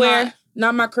y'all anywhere?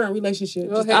 Not my current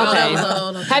relationship. Okay.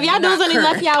 Have y'all dudes any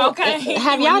left y'all? Okay.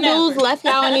 Have y'all dudes left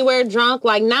y'all anywhere drunk?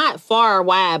 Like not far or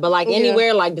wide, but like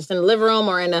anywhere, like just in the living room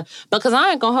or in the. Because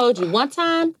I ain't gonna hold you. One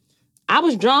time, I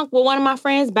was drunk with one of my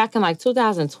friends back in like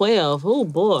 2012. Oh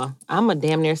boy, I'm a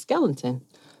damn near skeleton.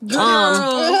 She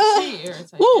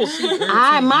irritates.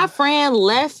 My friend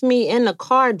left me in the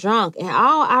car drunk, and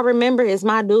all I remember is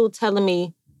my dude telling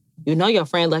me, "You know your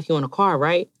friend left you in the car,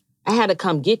 right? I had to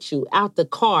come get you out the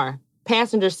car."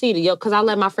 Passenger seat, because I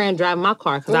let my friend drive my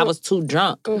car because I was too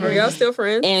drunk. Are y'all still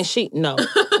friends? And no.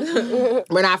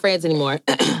 We're not friends anymore.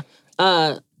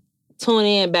 Tune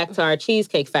in back to our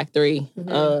Cheesecake Factory,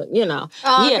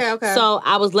 Okay. So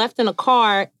I was left in a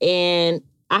car, and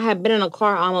I had been in a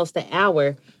car almost an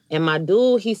hour, and my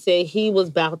dude, he said he was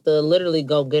about to literally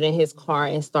go get in his car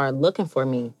and start looking for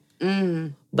me.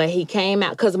 But he came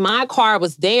out, because my car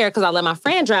was there, because I let my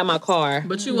friend drive my car.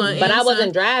 But you weren't But I answering.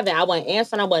 wasn't driving. I wasn't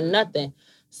answering. I wasn't nothing.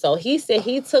 So he said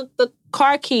he took the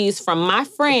car keys from my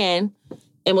friend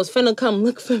and was finna come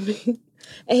look for me.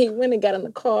 And he went and got in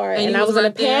the car, and I was in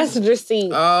the passenger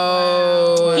seat.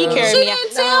 Oh. He carried me out. She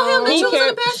didn't tell him that you was in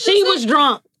the passenger She was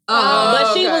drunk.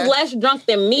 But she was okay. less drunk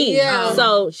than me. Yeah.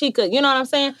 So she could, you know what I'm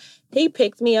saying? He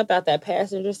picked me up out that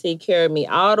passenger seat, carried me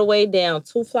all the way down up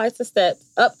 2 flights of steps.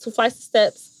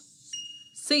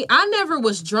 See, I never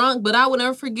was drunk, but I would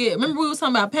never forget. Remember we was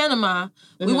talking about Panama?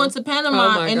 We went to Panama, Oh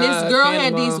my and this God, girl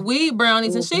had Panama. these weed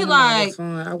brownies, and she Panama like, was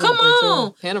fun. I went come there, too.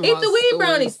 on, Panama eat the weed stories.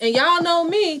 brownies. And y'all know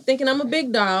me, thinking I'm a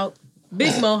big dog.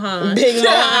 Big Mohan. Big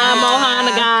Mohan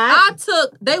the guy.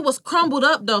 They was crumbled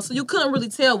up though, so you couldn't really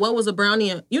tell what was a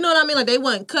brownie. You know what I mean? Like they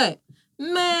wasn't cut.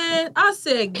 Man, I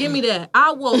said, give me that.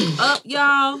 I woke up,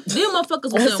 y'all. Them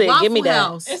motherfuckers was in Waffle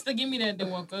House. It's the give me that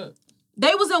woke up.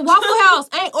 They was in Waffle House.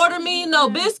 Ain't order me no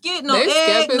biscuit, no They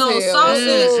egg, skep as no hell.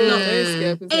 sausage, no. They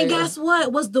skep as And hell. guess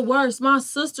what was the worst? My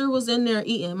sister was in there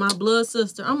eating, my blood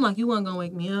sister. I'm like, you wasn't gonna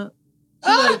wake me up. She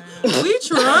like, we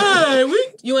tried.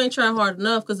 You ain't tried hard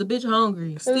enough because the bitch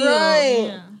hungry still. Right.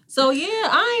 Yeah. So yeah,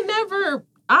 I never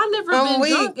I'm been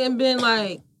weak. drunk and been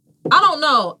like, I don't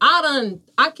know.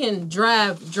 I can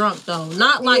drive drunk though.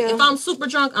 Not like if I'm super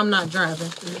drunk, I'm not driving.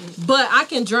 But I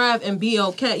can drive and be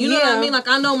okay. You know what I mean? Like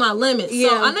I know my limits. Yeah.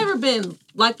 So I never been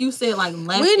like you said, like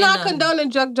left. We're not in a- condoning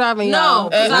drunk driving, No, y'all.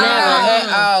 'cause At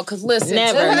all. Because listen,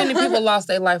 Never. too many people lost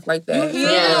their life like that.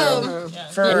 Yeah.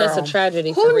 For And it's a real.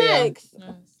 tragedy for Who real. next?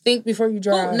 Think before you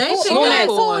drive. Nate Who said next? that.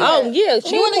 Oh, yeah.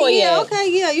 She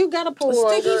You got to pull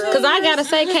one. Because I gotta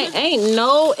say, ain't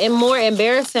no more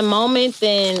embarrassing moment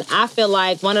than I feel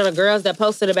like one of the girls that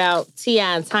posted about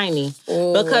T.I. and Tiny.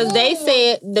 Because they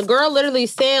said, the girl literally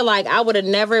said, like, I would have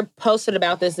never posted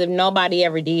about this if nobody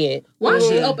ever did. Why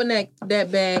she open that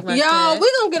bag like Y'all, that?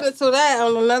 we're going to get into that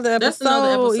on another episode. That's another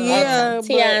episode. Yeah.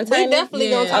 T.I. and but we Tiny? definitely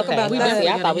going to talk Okay, about we that. definitely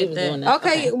I thought we was gotta hit doing that.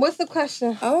 that. Okay, what's the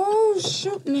question? Oh,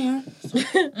 shoot now.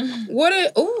 What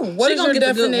is She your gonna get the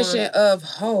good definition one. of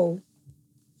hoe?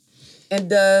 And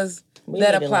does that need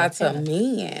to apply learn to that.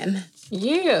 men?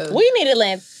 Yeah. We need to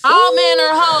land. All men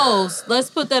are hoes. Let's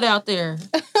put that out there.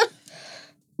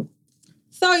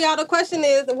 So, y'all, the question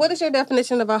is, what is your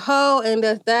definition of a hoe, and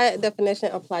does that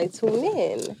definition apply to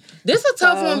men? This is a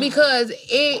tough one because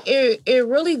it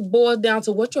really boils down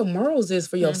to what your morals is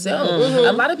for yourself.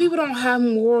 A lot of people don't have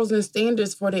morals and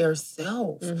standards for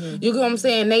themselves. You know what I'm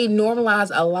saying? They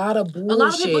normalize a lot of bullshit. A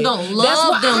lot of people don't love That's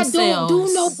why themselves. I don't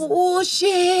do no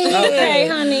bullshit. Okay,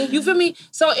 honey. You feel me?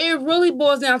 So it really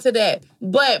boils down to that.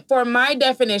 But for my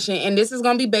definition, and this is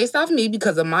going to be based off me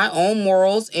because of my own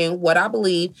morals and what I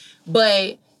believe,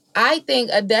 but I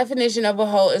think a definition of a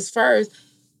hoe is first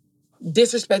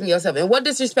disrespecting yourself. And what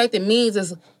disrespecting means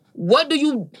is, what do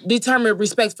you determine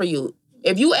respect for you?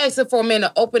 If you asking for a man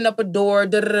to open up a door,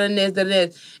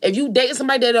 this, if you dating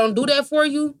somebody that don't do that for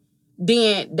you,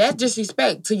 then that's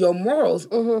disrespect to your morals.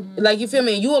 Like, you feel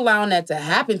me? You allowing that to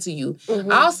happen to you.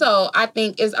 Also, I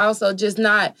think it's also just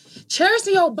not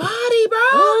cherishing your body,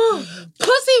 bro.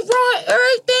 Pussy ruin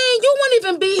everything. You wouldn't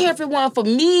even be here if it wasn't for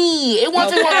me. You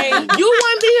wouldn't be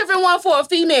here if it wasn't for a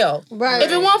female. Right.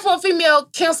 If it wasn't for a female,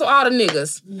 cancel all the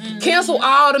niggas. Cancel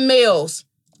all the males.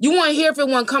 You wouldn't hear if it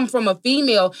wasn't come from a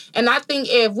female. And I think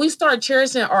if we start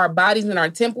cherishing our bodies and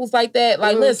our temples like that,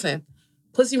 like, listen,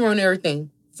 pussy ruin everything.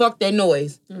 fuck that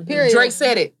noise. Period. Drake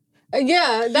said it.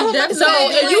 Yeah, that's So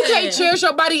if you can't cherish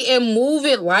your body and move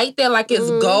it like that, like it's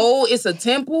gold, it's a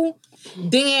temple,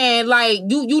 then like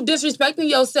you disrespecting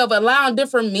yourself, allowing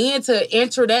different men to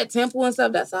enter that temple and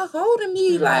stuff. That's a hoe to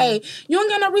me. Like you don't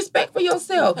got no respect for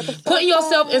yourself. Putting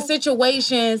yourself in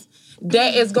situations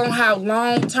that is gonna have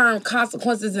long-term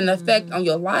consequences and effect on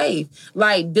your life.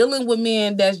 Like dealing with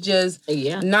men that's just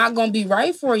not gonna be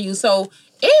right for you. So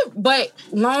but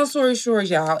long story short,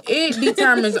 y'all, it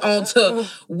determines on to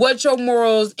what your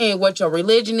morals and what your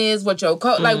religion is, what your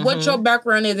like what your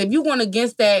background is. If you going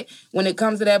against that when it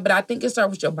comes to that, but I think it starts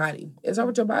with your body. It starts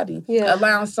with your body. Yeah.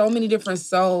 Allowing so many different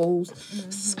souls.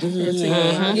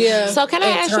 Yeah. So can I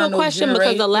ask you a question?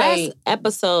 Because the last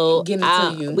episode,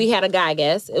 we had a guy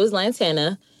guest. It was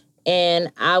Lantana.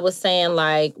 And I was saying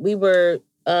like we were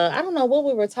I don't know what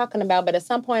we were talking about, but at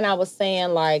some point I was saying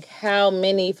like how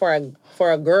many for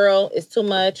a girl is too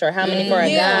much or how many for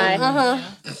a guy.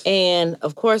 And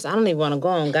of course I don't even want to go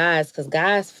on guys because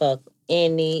guys fuck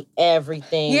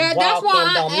everything. Yeah, that's why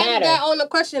I asked that on the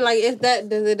question. Like,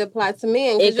 does it apply to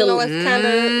men? Because you know it's kind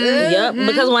of yep.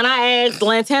 Because when I asked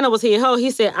Lantana was he a hoe,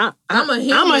 he said I'm a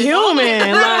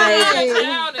human.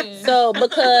 Like, so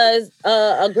because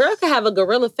a girl can have a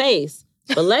gorilla face.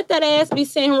 But let that ass be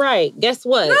sitting right. Guess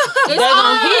what? They're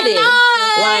gonna hit it.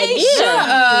 Like,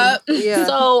 yeah.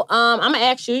 So I'm gonna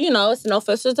ask you, it's no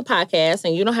first it's a podcast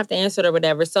and you don't have to answer it or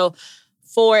whatever. So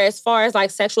for as far as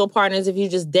like sexual partners, if you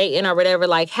just dating or whatever,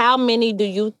 like how many do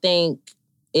you think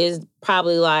is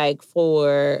probably like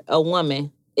for a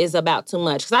woman is about too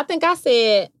much? Because I think I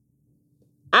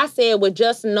said with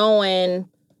just knowing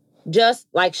just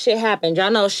like shit happens.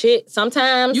 Y'all know shit.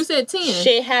 Sometimes you said 10.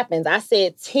 Shit happens. I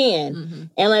said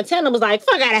 10. And Lantana was like,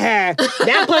 fuck out of her.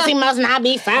 That pussy must not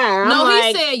be fine. No,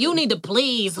 he said you need to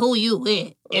please who you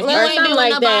with. If you ain't doing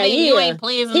like nobody, that, you ain't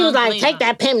pleasing. He was like, take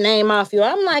that pimp name off you.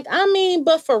 I'm like,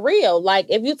 but for real, like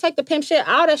if you take the pimp shit,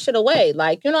 all that shit away.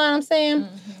 Like, you know what I'm saying?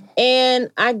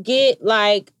 And I get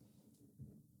like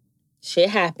shit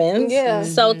happens. Yeah.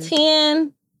 So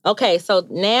 10. Okay, so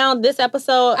now this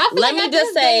episode, let me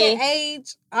just say,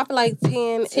 age, I feel like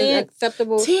 10 is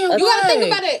acceptable. 10, you gotta think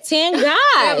about it. 10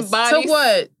 guys. 10 bodies. To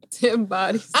what? 10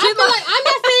 bodies. I feel like I'm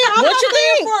not saying. What you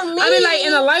think? For me. I mean, like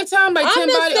in a lifetime, like 10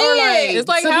 bodies, or like it's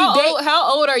like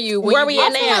how old are you? Where we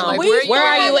at now? Like, where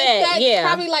are you at? Yeah,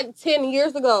 probably like 10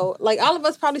 years ago. Like all of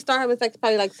us probably started having sex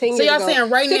probably like 10 years ago. So y'all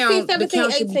saying right 16, now 17, the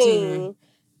count should be 10.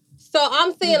 So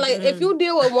I'm saying like if you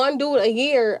deal with one dude a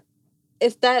year,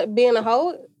 is that being a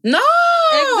hoe? No,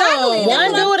 exactly.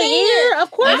 One dude a year,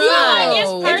 of course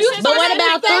not. But what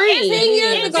about 3?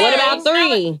 What about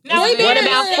 3? What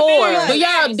about 4? But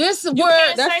y'all, this is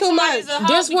where that's too much.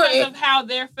 This because of how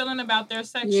they're feeling about their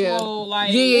sexual the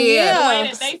way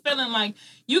that they feeling. Like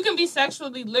you can be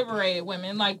sexually liberated,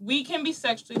 women. Like we can be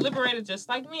sexually liberated just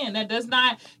like men. That does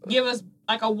not give us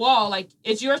like a wall. Like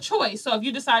it's your choice. So if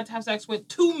you decide to have sex with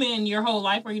 2 men your whole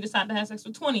life, or you decide to have sex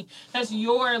with 20, that's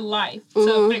your life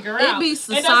to figure out.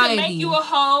 It doesn't make you a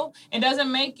hoe. It doesn't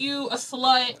make you a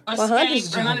slut or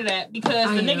skank or none of that.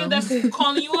 Because the nigga that's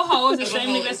calling you a hoe is the same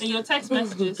nigga that's in your text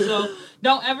messages. So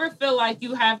don't ever feel like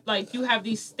you have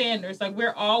these standards. Like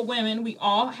we're all women. We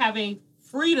all have a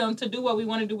freedom to do what we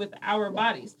want to do with our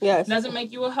bodies. Yes. Doesn't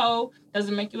make you a hoe,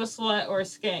 doesn't make you a slut or a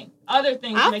skank. Other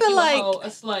things make you a hoe, a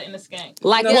slut, and a skank.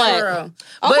 Like what?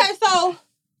 Okay, so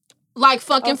like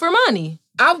fucking for money.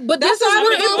 But this is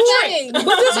what it's important.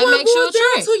 But this is what it boils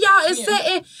down to, y'all. Is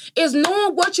setting, is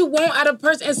knowing what you want out of a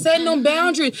person and setting them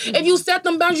boundaries. If you set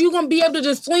them boundaries, you're gonna be able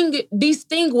to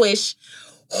distinguish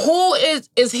who is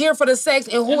here for the sex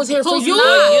and who is here for you.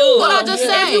 What I just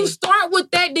said. If you start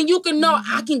with that, then you can know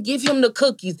I can give him the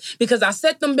cookies because I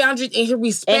set them boundaries and he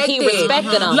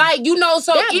respected them. Like,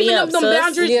 so that even if them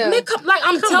boundaries, like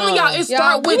I'm telling y'all, it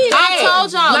start with that. I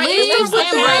told y'all, leaves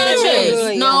and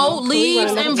branches. No,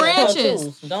 leaves and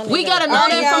branches. We gotta know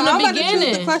that from the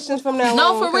beginning. The questions from now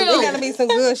on. For real. They gotta be some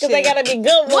good shit. They gotta be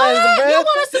good ones, bro. You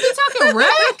want us to be talking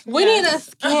rap? We need a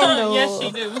scandal. Yes,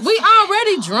 she do. We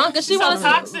already drunk and she wants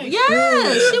to. Toxic. Yeah,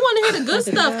 she want to hear the good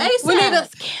stuff. ASAP. We need a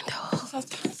scandal.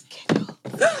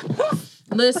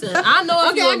 Listen, I know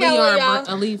if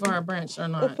you leave our branch or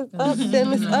not. If it's up,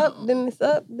 then it's up, then it's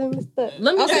up, then it's up.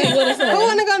 Let me see what it's Who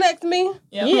want to go next? Me?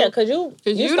 Yeah, because you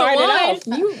started off.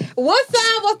 What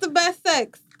side was the best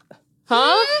sex?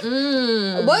 Huh?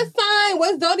 What sign?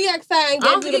 What zodiac sign I gave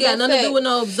don't you think the it got best nothing to sex? do with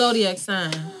no zodiac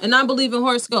sign. And I believe in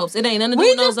horoscopes. It ain't nothing to do We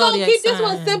with no just gonna zodiac keep sign. this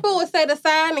one simple and say the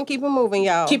sign and keep it moving,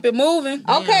 y'all. Keep it moving.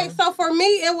 Okay, so for me,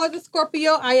 it was a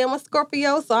Scorpio. I am a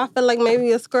Scorpio, so I feel like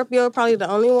maybe a Scorpio probably the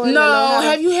only one. No,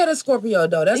 have you had a Scorpio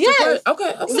though? That's Yes. the first.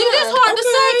 Okay. See, that's hard to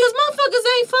say because motherfuckers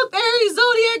ain't fucked every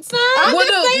zodiac sign. I'm Well,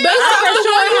 just saying, that's I for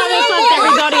sure haven't fucked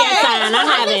every zodiac sign. I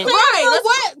haven't. Right,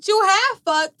 what you have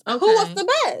fucked, who Okay. was the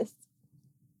best?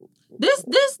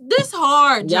 This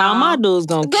hard, y'all. Y'all, my dude's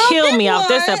gonna Girl, kill pick me off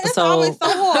this one. It's always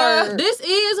episode. so hard. This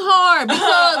is hard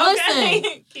because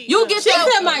listen, you get She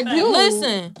that. said my dude.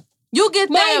 Listen, you get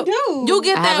My that. dude. You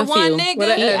get I have that a one few. With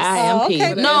an nigga. S. P-I-M-P.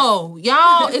 okay. No,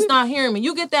 y'all, it's not hearing me.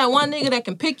 You get that one nigga that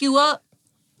can pick you up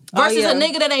versus yeah. a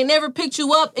nigga that ain't never picked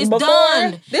you up. It's Before,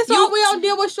 done. This You- why we don't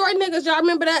deal with short niggas. Y'all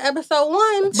remember that episode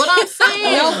 1? But I'm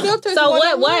saying, No filters. So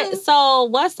what? 101. So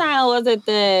what sign was it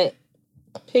that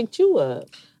picked you up?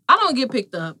 I don't get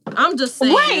picked up. I'm just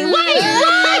saying. Wait. Right,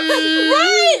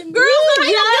 girl.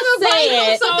 just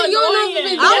said. Something you don't know if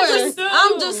it's yours.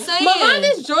 I'm just saying. But mine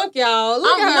is drunk, y'all.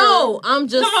 Look at her. I'm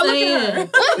just Come on, look saying. at her.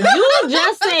 You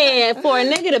just said for a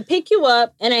nigga to pick you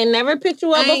up and ain't never picked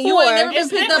you up Ain't- you before. ain't never been It's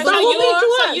picked up different. before. So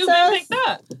you've been sis? picked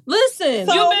up. Listen,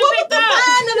 So You've been what was picked the up.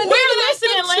 sign of the We're nigga that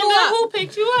listening, picked you Linda. up? Who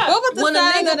picked you up? What was the when a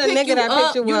sign nigga of the pick nigga you that up,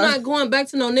 picked you you're up? not going back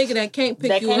to no nigga that can't pick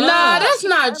That you can't- up. Nah, that's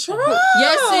not true.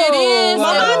 Yes, it is.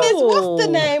 Well, If- mine is, what's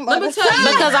the name Let of me the tell you,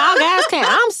 sign? Because all guys can't.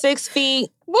 I'm 6 feet.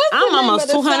 What's the I'm name almost of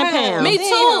the 200 sign? pounds. Me too,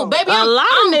 Damn. baby. A lot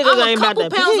of I'm niggas a ain't about couple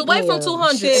to pounds pick away me from up.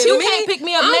 200. Shit, If you me, can't pick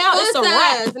me up I'm now, it's a plus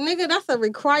wrap. size. Nigga, that's a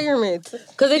requirement.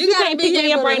 Because if You you gotta can't be pick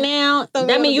me up able right to now, throw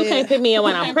that me means you over can't there. pick me up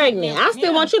when I'm pregnant. I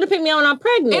still want you to pick me up when I'm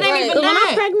pregnant. It ain't even Because when that.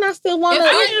 I'm pregnant, I still want If I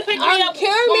to. need you to pick me up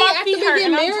Carry when me my after feet we hurt get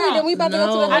and I'm married drunk. and we about to go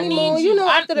to the No. I honeymoon. need You know,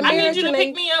 after the I marriage, need you to and pick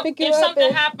they me up pick you if up something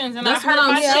and- happens and That's I hurt what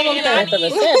I'm my saying. shit and I At the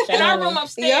need reception, in our honey. room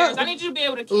upstairs. Yeah. I need you to be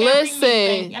able to carry Listen,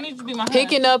 me. I need you to be my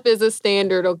Picking husband. up is a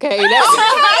standard, okay?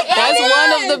 That's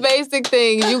one of the basic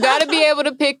things. You got to be able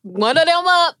to pick one of them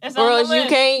up, It's or on the else you list.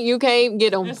 can't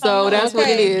get them. It's So on the that's list. what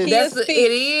it is. Okay. That's it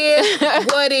is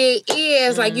what it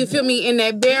is. Like you feel me in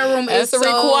that bedroom. That's is a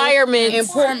requirement.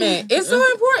 Important. It's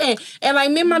so important. And like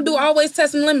me and my dude always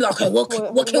testing limits. Okay,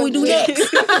 what can we do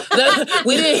next?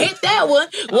 We didn't hit that one.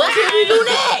 What can we do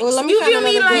next? Well, let me You find feel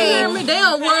me? another You hear Like me? They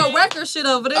on world record shit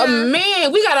over there.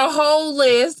 man, we got a whole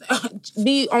list.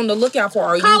 Be on the lookout for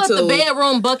our Call YouTube. it the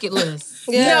bedroom bucket list.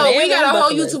 Yeah. No, we got a whole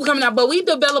bucket list. YouTube coming out, but we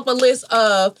develop a list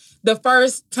of the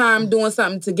first time doing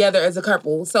something together as a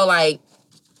couple. So like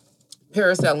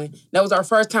parasailing. That was our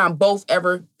first time both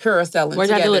ever parasailing. Where'd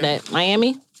y'all together. do it at?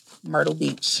 Miami? Myrtle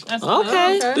Beach. That's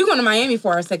Okay. We're going to Miami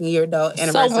for our second year though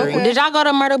anniversary. So, did y'all go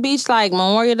to Myrtle Beach like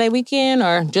Memorial Day weekend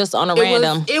or just on a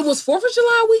random? It was 4th of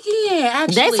July weekend.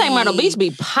 Actually, They say Myrtle Beach be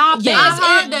popping.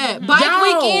 I heard that. Bike Y'all,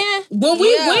 weekend. when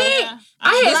we Yeah. went,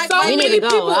 I had Black so bike. We need many to go.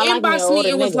 people I like me inbox an me. older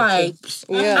It was nigga, like,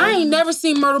 Yeah. I ain't never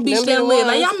seen Myrtle Beach Them be that the lit.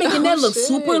 Like ones. y'all making that look shit.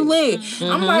 super lit.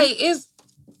 I'm like,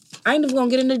 I ain't even gonna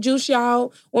get in the juice,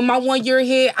 y'all. When my 1 year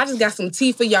hit, I just got some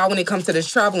tea for y'all when it comes to this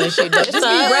traveling shit. Just be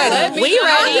ready. We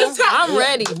ready. I'm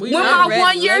ready. When my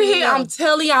 1 year hit, I'm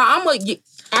telling y'all, I'm gonna get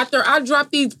after I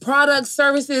drop these product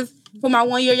services for my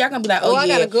 1 year, y'all gonna be like, Oh, oh I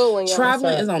yeah, got a good one, y'all.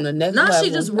 traveling is on the next Now level. she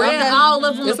just read all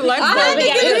of them. It's a lifestyle. I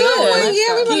didn't get It a good is. one.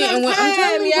 Yeah, we Yeah, and gonna when I'm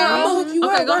telling you, I'm gonna hook you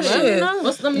Okay, up. go Watch ahead.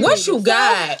 this. Let me What read you it.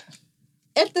 got?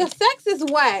 If the sex is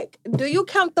whack, do you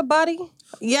count the body?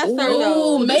 Yes or Ooh,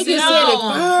 no? Megan No. said it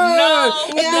first. No.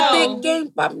 If No. the dick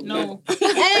game popping. No. Hey,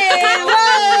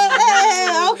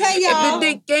 okay, If y'all. the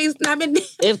dick game snapping.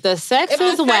 If the sex If the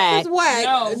is sex whack, is whack,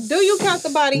 No. do you count the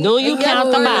body? do you Yes count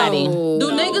or the no? body?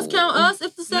 Do niggas count us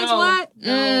if the sex No. whack?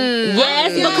 Yes,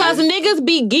 Yes. because niggas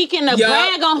be geeking to Yup,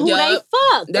 brag on who yup. they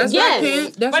fuck. That's yes. right,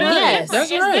 Pimp. That's But right. Yes.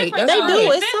 That's it's right. different, That's They though. do. right.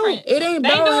 It's so- different. It ain't They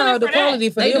about doing how it the for that. quality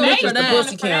for They them. doing It's it just for the that.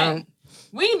 pussy count.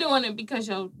 We ain't doing it because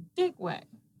your dick wet.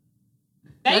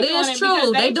 They That doing is it true.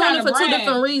 because They doing tryna it for two brag.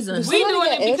 different reasons. We doing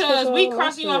got it because extra we on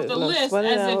crossing you my off the shit. No, list sweat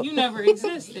it as if out. you never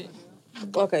existed.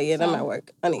 Okay, yeah, that might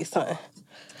work. I need something.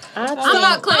 I'm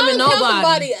not claiming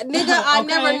nobody. Nigga, I Okay.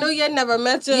 never knew you, never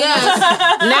met you. Yes.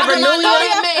 Never knew you.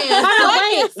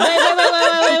 that man.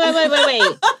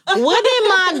 Wait.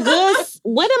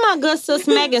 What did my good sis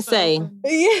Megan say?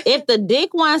 Yeah. If the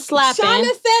dick wasn't slapping, Shawna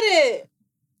said it.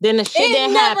 then the shit It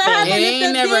didn't never happen. happened. It if ain't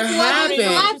the never dick wasn't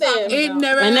happened. slapping. It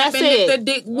never And that's happened if it. the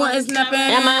dick wasn't snapping.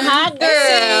 Am I hot girl?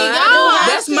 y'all-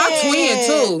 That's my twin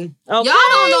too. Okay. Y'all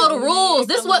don't know the rules.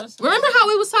 This what. Remember how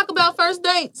we was talking about first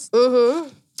dates? Mm-hmm.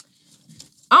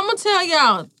 I'm gonna tell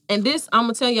y'all, and this I'm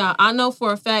gonna tell y'all. I know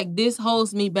for a fact this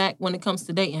holds me back when it comes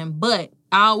to dating, but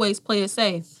I always play it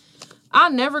safe. I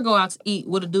never go out to eat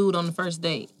with a dude on the first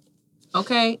date.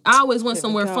 Okay? I always went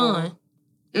somewhere fun.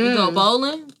 We go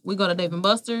bowling. We go to Dave &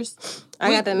 Buster's. I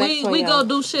got the next one, We go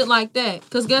do shit like that.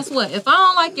 Because guess what? If I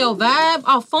don't like your vibe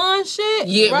or fun shit,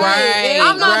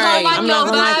 I'm not going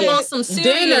to like your vibe on some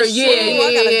serious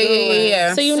shit.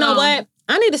 Yeah. So you know what?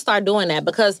 I need to start doing that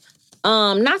because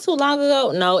not too long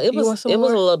ago, no, it was a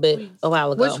little bit a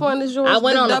while ago. Which one is yours? I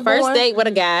went on a first date with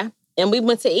a guy and we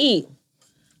went to eat.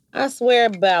 I swear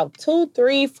about 2,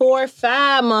 3, 4,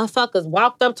 5 motherfuckers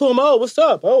walked up to him. Oh, what's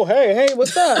up? Oh, hey,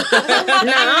 what's up? Nah,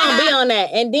 I don't be on that.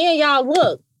 And then y'all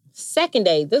look, second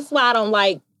date. This is why I don't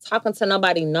like talking to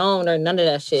nobody known or none of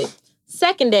that shit.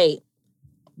 Second date.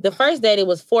 The first date, it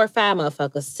was 4 or 5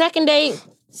 motherfuckers. Second date,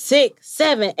 6,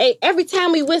 7, 8. Every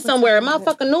time we went somewhere, a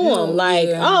motherfucker knew him. Like,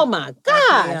 oh my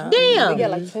God, damn. We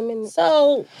got like 10 minutes.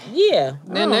 So, yeah.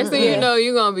 Then next thing you know,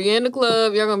 you're going to be in the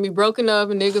club, you're going to be broken up,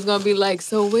 and niggas going to be like,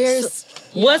 so where's...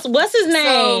 What's his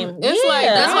name? So, it's like,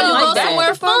 that's when you go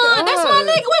somewhere fun. That's my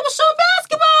nigga. We was shooting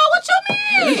basketball. What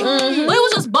you mean? We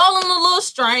was just bowling the little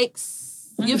strikes.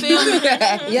 You feel me?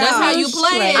 That's how you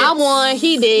play it. I won.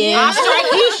 He did. I strike.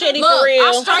 He shitty for real.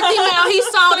 I strike him out. He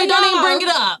saw it. Don't even bring it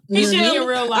up. He should in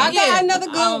real life. I got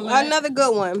another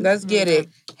good one. Let's get it.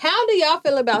 How do y'all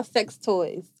feel about sex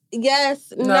toys?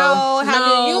 Yes, no.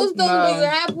 Have you used them? No. Do you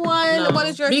have one? No. What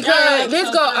is your Because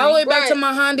let's go all the way back Right. to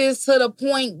my Hondas to the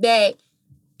point that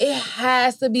it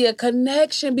has to be a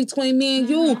connection between me and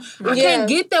you. I can't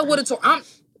get that with a toy. I'm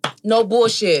no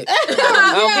bullshit.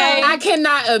 Okay? I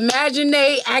cannot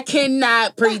imaginate. I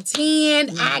cannot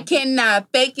pretend. I cannot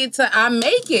fake it till I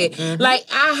make it. Like,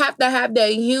 I have to have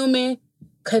that human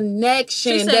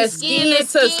connection. She said That's skin to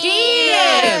skin.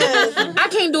 skin. I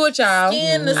can't do it, y'all.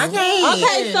 Skin to I can't.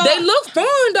 Okay, so They look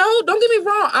fun, though. Don't get me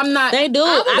wrong. I'm not. They do. They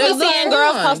I've been look seeing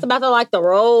girls fun. post about the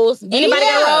rolls. Anybody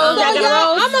got rolls? So Y'all got y'all,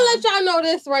 rolls? I'm gonna let y'all know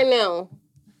this right now.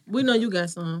 We know you got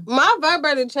some. My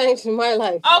vibrator changed in my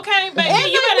life. Okay, baby,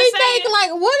 It you made better me say think, it.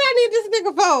 like, what I need this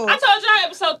nigga for? I told y'all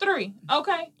episode 3.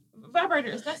 Okay,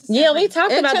 vibrators. That's Yeah, we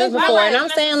talked It about this changed my before, life. and I'm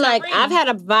saying, like, That's I've had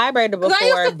a vibrator I used to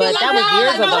before, feel but like that was that, years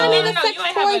like, ago. no, You sex ain't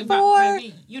have toy a for-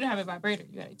 baby. You didn't have a vibrator.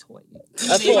 You had a toy.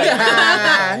 A toy.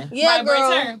 Yeah, girl.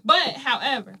 Vibrator. But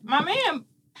however, my man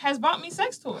has bought me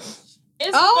sex toys.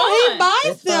 It's Oh, fun. he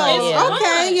buys It's fun, them. yeah.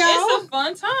 Okay, yo. It's a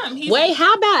fun time. He's Wait,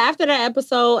 how about after that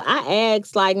episode, I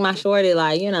asked, like, my shorty,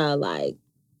 like, you know, like,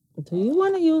 do you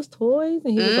want to use toys?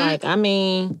 And he was like, I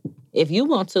mean, if you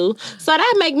want to. So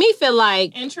that make me feel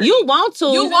like Intrigued. you want to.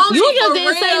 You want You to, just for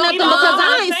didn't say real. nothing You know because what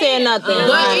I I'm ain't saying? saying nothing. But But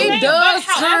Right. it does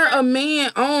But turn however- a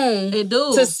man on It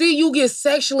do. to see you get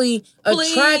sexually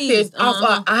Please. attracted off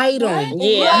an item.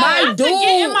 Yeah. My Not to get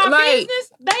in dude, my like,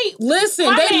 business, they listen,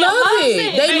 my they man love loves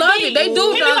it. They love it. They do.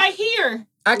 He be dog. like, here.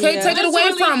 I can't Yeah. take it away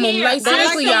Literally from them. here. Like, They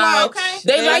seriously, like to y'all. watch. Okay.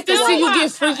 They like to still see you watch.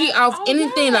 get freaky off Oh,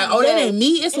 anything. yeah. Like, oh, that Yes. ain't me.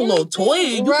 It's a little toy.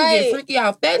 You can Right. get freaky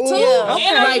off that, too. Yeah.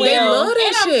 Okay. Like, they Well, love that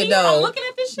And I'm shit, here, I'm though. looking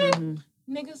at this shit.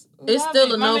 Niggas It's love still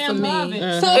it. a My no man for me. love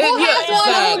it. So It- who yeah, has one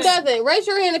and who facts. doesn't? Raise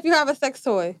your hand if you have a sex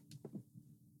toy.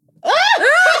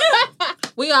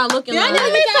 We all looking Y'all like know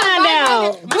we got find a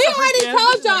out. vibrator. We already Yeah,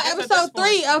 told this y'all is at this episode point.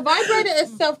 3. A vibrator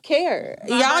is self-care.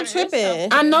 Y'all Vibrator is tripping. self-care.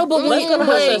 I know, but Let's go to wait.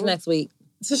 Hustlers next week.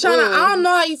 So, Shawna, I don't know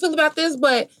how you feel about this,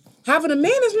 but having a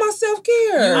man is my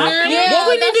self-care. Yeah, What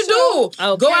we need that's to do,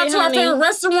 true. go out Okay, to our honey. favorite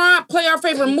restaurant, play our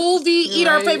favorite movie, eat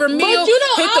our favorite But meal, you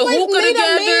don't hit the always hookah need a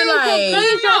together. man to Like, please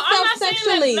I'm yourself not saying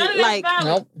sexually. that none of that's Like, valid.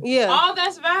 nope. yeah. All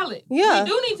that's valid. Yeah. We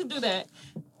do need to do that.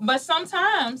 But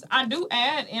sometimes I do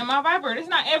add in my vibrator. It's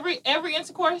not every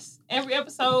intercourse, every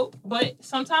episode, but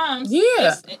sometimes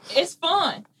Yeah. it's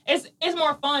fun. It's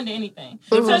more fun than anything.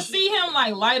 To see him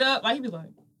like light up, like he be like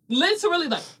literally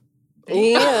like,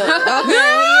 Yeah. Okay.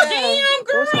 damn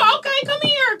girl, okay, come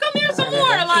here some more.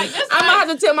 Like this. I'm gonna have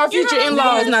to tell my future know what I'm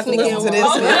in-laws saying? not to listen to this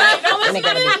one. Okay, don't listen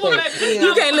to this one, baby.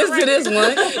 You can't listen to this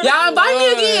one. Y'all invite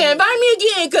me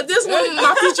again, cause this one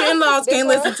my future in-laws can't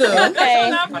listen to.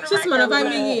 Okay. Just wanna invite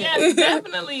me again. Yeah,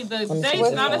 definitely the dates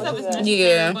and all that stuff is necessary.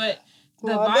 Yeah. But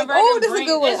the Oh, vibrator this is a brings-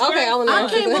 good one. it's Okay, very I wanna fun. know. I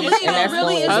can't believe it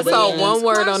really is. I saw one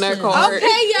word on that card.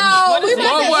 Okay, y'all. What We is it?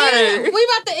 about One to word. end. We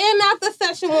about to end out the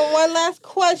session with one last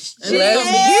question. It's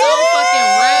gonna be so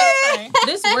fucking wreck. Okay.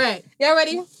 This wreck. Y'all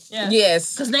ready? Yeah.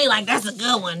 Yes. Cause they like, that's a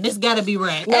good one. This gotta be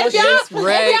wreck. If y'all It's watch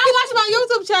wreck. my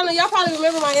YouTube channel, y'all probably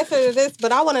remember my answer to this,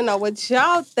 but I want to know what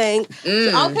y'all think.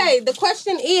 Okay, the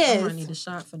question I need is. a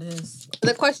shot for this.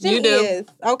 The question You do. is.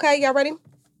 Okay, y'all ready?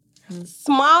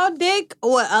 Small dick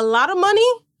with a lot of money,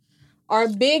 or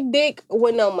big dick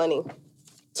with no money?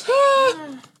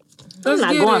 I'm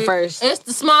not going first. It's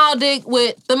the small dick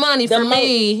with the money for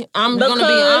me. I'm gonna be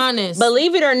Because, honest.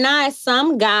 Believe it or not,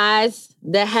 some guys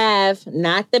that have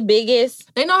not the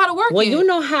biggest, They know how to work well, it. you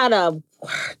know how to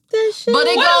that shit. But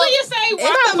it What goes. do you say?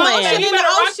 It's the motion in the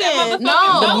ocean.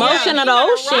 No. The motion of the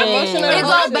ocean. It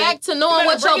goes back to knowing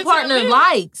what your partner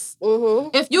likes.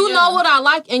 If you know what I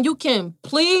like and you can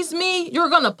please me, you're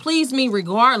gonna please me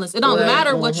regardless. It don't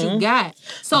matter what you got.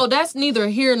 So that's neither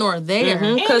here nor there.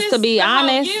 Because to be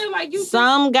honest,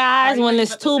 some guys when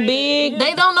it's too big,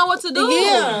 they don't know what to do.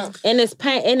 Yeah. And it's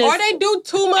pain. And Or they do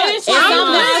too much. And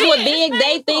some guys with big,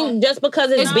 they think just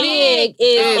because it's big,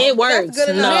 it works. good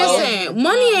enough. Listen,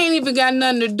 money ain't even got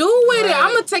nothing to do with it.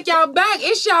 I'm gonna take y'all back.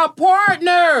 It's y'all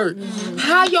partner.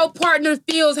 How your partner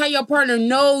feels, how your partner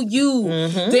know you,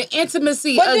 the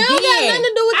intimacy. But again. they don't got nothing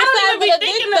to do with the size of the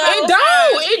dick,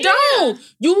 though. It don't.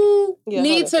 You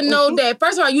need to know that.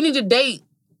 First of all, you need to date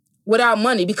without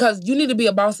money because you need to be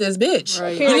a boss ass bitch.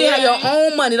 Right. You need to have your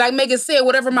own money. Like Megan said,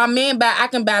 whatever my man buy, I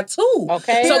can buy too.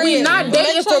 Okay. So we not Make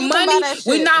dating sure for you can buy money. that shit.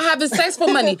 We not having sex for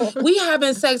money. We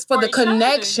having sex for the each other.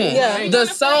 connection, Yeah. the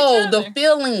soul, the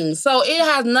feelings. So it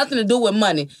has nothing to do with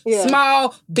money. Yeah.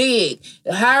 Small, big.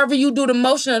 However you do the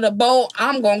motion of the bowl,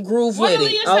 I'm gonna groove with do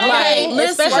it. you say? Okay, Listen.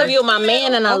 especially if you're my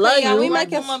man and I love y'all, we you.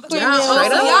 making Straight Y'all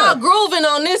up. grooving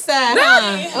on this side,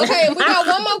 huh? Okay, we got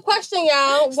one more question,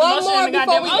 y'all. One motion more in the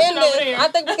before we goddamn end ocean over this. there. I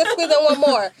think we can squeeze in one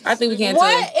more. I think we can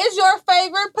What is your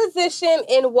favorite position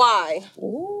and why?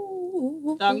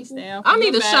 Doggy style. I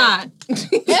need a shot.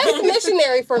 That's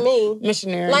missionary for me.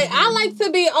 Missionary. Like, I like to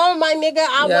be on my nigga.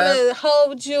 I want to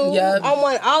hold you. Yep. I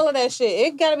want all of that shit.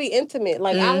 It got to be intimate.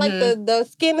 Like, I like the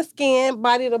skin to skin,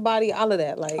 body to body, all of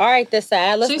that. Like, All right, this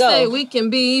side. Let's She go. say we can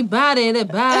be body to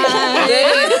body.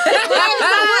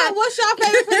 what's your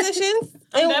favorite positions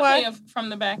I'm and why? definitely from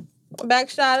the back. Back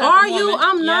shot. Are you?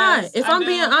 I'm not. Yes, If I I'm do.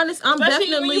 being honest, I'm Especially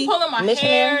when definitely. you pulling my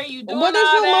hair, you doing What is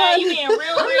all your that, mind? you being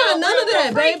real, I'm not none of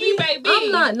that, freaky, baby.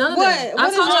 I'm not none of What? that. What I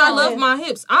is told you your I love mind? my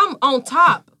hips. I'm on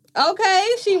top. Okay,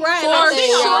 she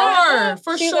right.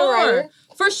 For She's a sure. writer.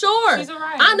 For sure. She's a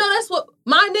writer. I know that's what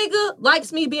my nigga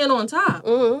likes me being on top.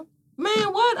 Man,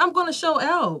 what? I'm gonna show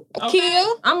out.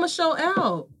 Kill. I'm gonna show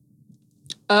out.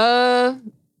 I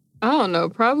don't know.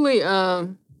 Probably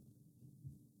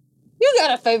You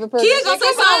got a favorite person. Kid gonna say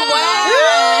something wild.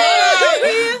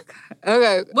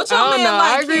 okay. What your I don't man know.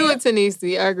 like, I agree Kid? with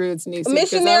Tanisi. 'cause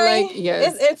Missionary. I like,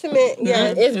 yes. It's intimate.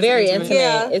 Yeah. It's very intimate. intimate.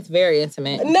 Yeah. It's very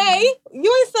intimate. Nay,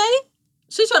 you ain't say.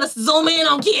 She trying to zoom in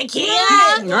on Kid.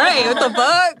 Right, what the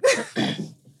fuck?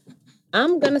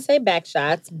 I'm gonna say back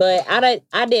shots, but I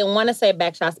didn't want to say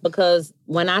back shots because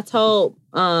when I told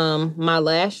my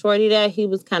last shorty that, he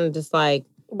was kind of just like,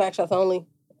 Back shots only.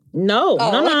 no.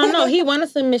 He wanted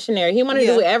some missionary. He wanted to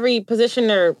Yeah. do every position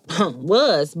there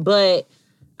was, but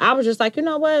I was just like, you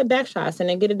know what, back shots and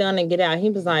then get it done and get out.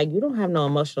 He was like, you don't have no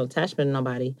emotional attachment to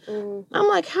nobody. I'm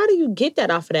like, how do you get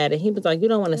that off of that? And he was like, you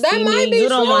don't want to That see might me. be You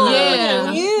don't want to.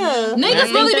 Yeah. Yeah. Niggas I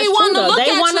really think be that's wanting true, to look though. They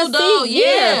at wanna you, though. see,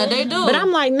 Yeah, they do. But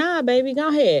I'm like, nah, baby, go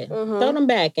ahead. Throw them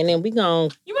back and then we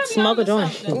gon' You might be smoke a onto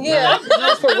joint. something. Yeah.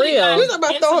 For real. You talking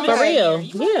about throwing For back. real.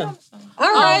 You might be Yeah. onto something. All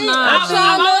right. nah.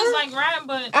 I'm always like riding,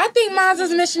 but I think mine's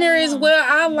is missionary as well.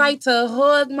 I like to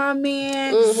hug my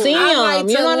man. See I like him.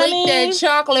 to You know what I lick mean? that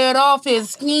chocolate off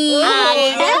his skin.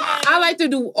 I like to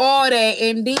do all that.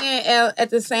 And then at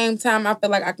the same time, I feel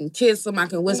like I can kiss him. I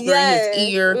can whisper in his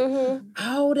ear.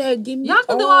 All that. Give me Y'all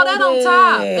can do all that on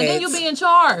top, and then you'll be in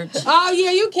charge. Oh,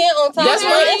 yeah, you can't on top. That's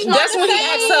when he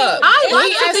acts up. I When like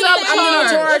he to acts be up, in I'm in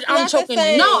charge. charge. I'm It's not choking the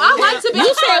same. you. No, I like to be.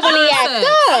 You said when he act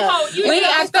up. When he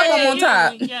act up, I'm on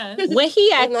top. Yes. When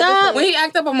he act up. When he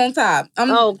act up, I'm on top.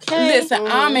 Okay. Listen,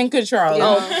 I'm in control.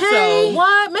 Okay.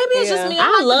 What? Maybe it's just me. I I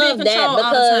like love to be in that control all the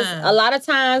because time. a lot of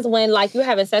times when like you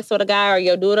having sex with a guy or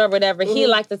your dude or whatever, he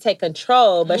like to take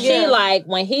control. But she like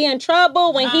when he in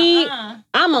trouble, when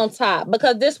I'm on top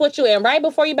because this what you in. Right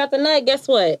before you about to nut, guess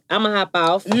what? I'ma hop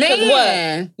off. 'Cause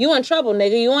Man. what? You in trouble,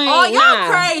 nigga. You ain't. Oh, y'all nah.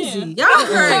 crazy. Y'all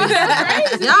crazy.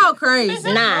 Y'all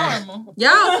crazy. Nah.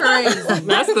 Y'all crazy.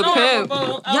 That's the pimp.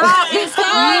 Y'all is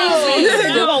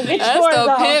crazy. You gonna get That's yours the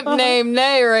off. pimp named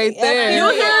Nay right there. You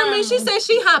hear me? She said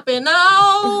she hopping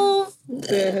off. So,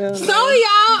 y'all,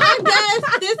 I guess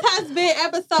this has been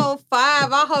episode 5.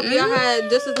 I hope y'all had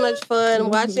just as much fun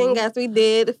watching as we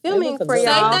did filming for Say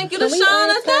y'all. thank you to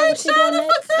Shawna. Thanks, Shawna,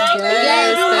 for coming.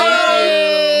 Yes.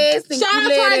 Shout out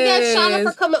to our guest, Shawna,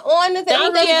 for coming on. Is there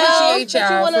Thank anything you. else Appreciate that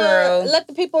you y'all, want for to real. let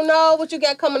the people know what you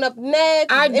got coming up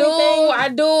next? I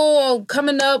Anything? do.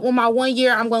 Coming up on my 1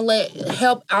 year, I'm gonna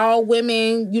help all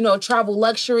women, travel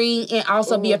luxury and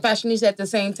also be a fashionista at the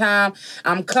same time. time.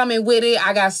 I'm coming with it.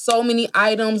 I got so many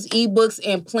items, ebooks,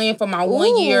 and planned for my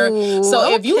 1 year.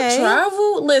 So if you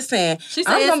travel, listen,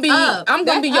 I'm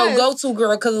gonna be your go-to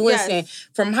girl. Cause listen,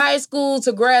 from high school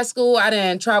to grad school, I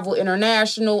didn't travel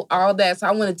international, all that. So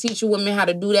I want to teach you women how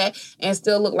to do that and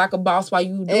still look like a boss while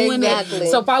you doing it.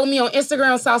 So follow me on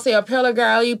Instagram, Saucy Apparel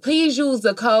Girlie. Please use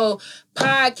the code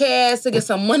podcast to get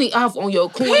some money off on your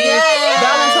queen.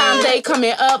 Valentine's Day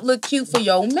coming up. Look cute for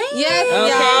your man.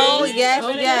 Yes.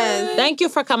 Thank you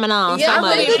for coming on. Yeah, so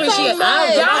much. I appreciate it.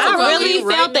 I really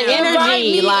felt the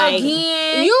energy. Like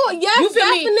you feel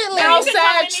definitely. me?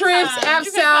 Outside trips,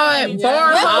 outside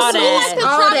bar all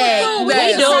that. We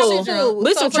do.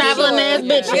 We some traveling ass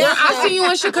bitches. I see you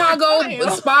in Chicago,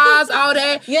 spas, all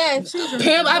that. Yes.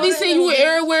 Pimp, I be seeing you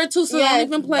everywhere too, so don't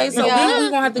even play. So we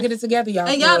gonna have to get it together, y'all.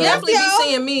 And y'all definitely be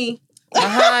seeing me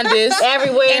behind this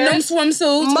everywhere in them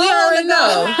swimsuits. We already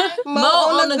know. Mo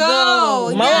on the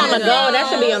go. Mo on the go. That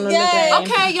should be on the game.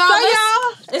 Okay, y'all.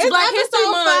 It's Black History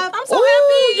Month. I'm so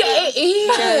happy. Yeah, it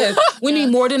is. We need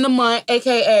more than a month,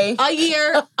 aka a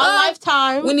year, a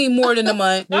lifetime. We need more than a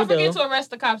month. Don't forget to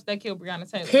arrest the cops that killed Breonna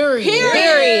Taylor.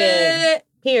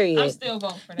 Period. I'm still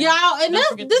voting for that. Y'all, and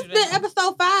this been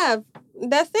episode 5.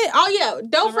 That's it. Oh yeah,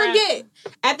 don't forget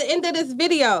at the end of this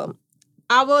video,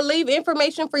 I will leave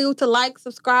information for you to like,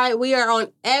 subscribe. We are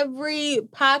on every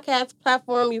podcast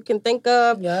platform you can think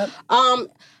of. Yep.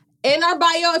 In our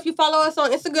bio, if you follow us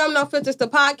on Instagram, No Filters the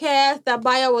Podcast, that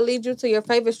bio will lead you to your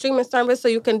favorite streaming service so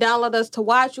you can download us to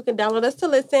watch, you can download us to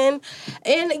listen.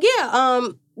 And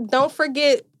don't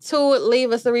forget to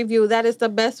leave us a review. That is the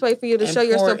best way for you to show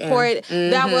your support.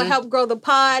 That will help grow the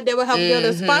pod. That will help build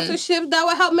the sponsorships. That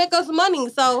will help make us money.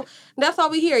 So that's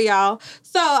all we hear, y'all.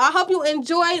 So I hope you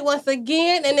enjoyed once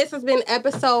again. And this has been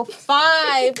episode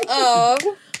 5 of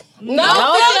No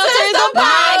Filters the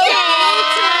Podcast.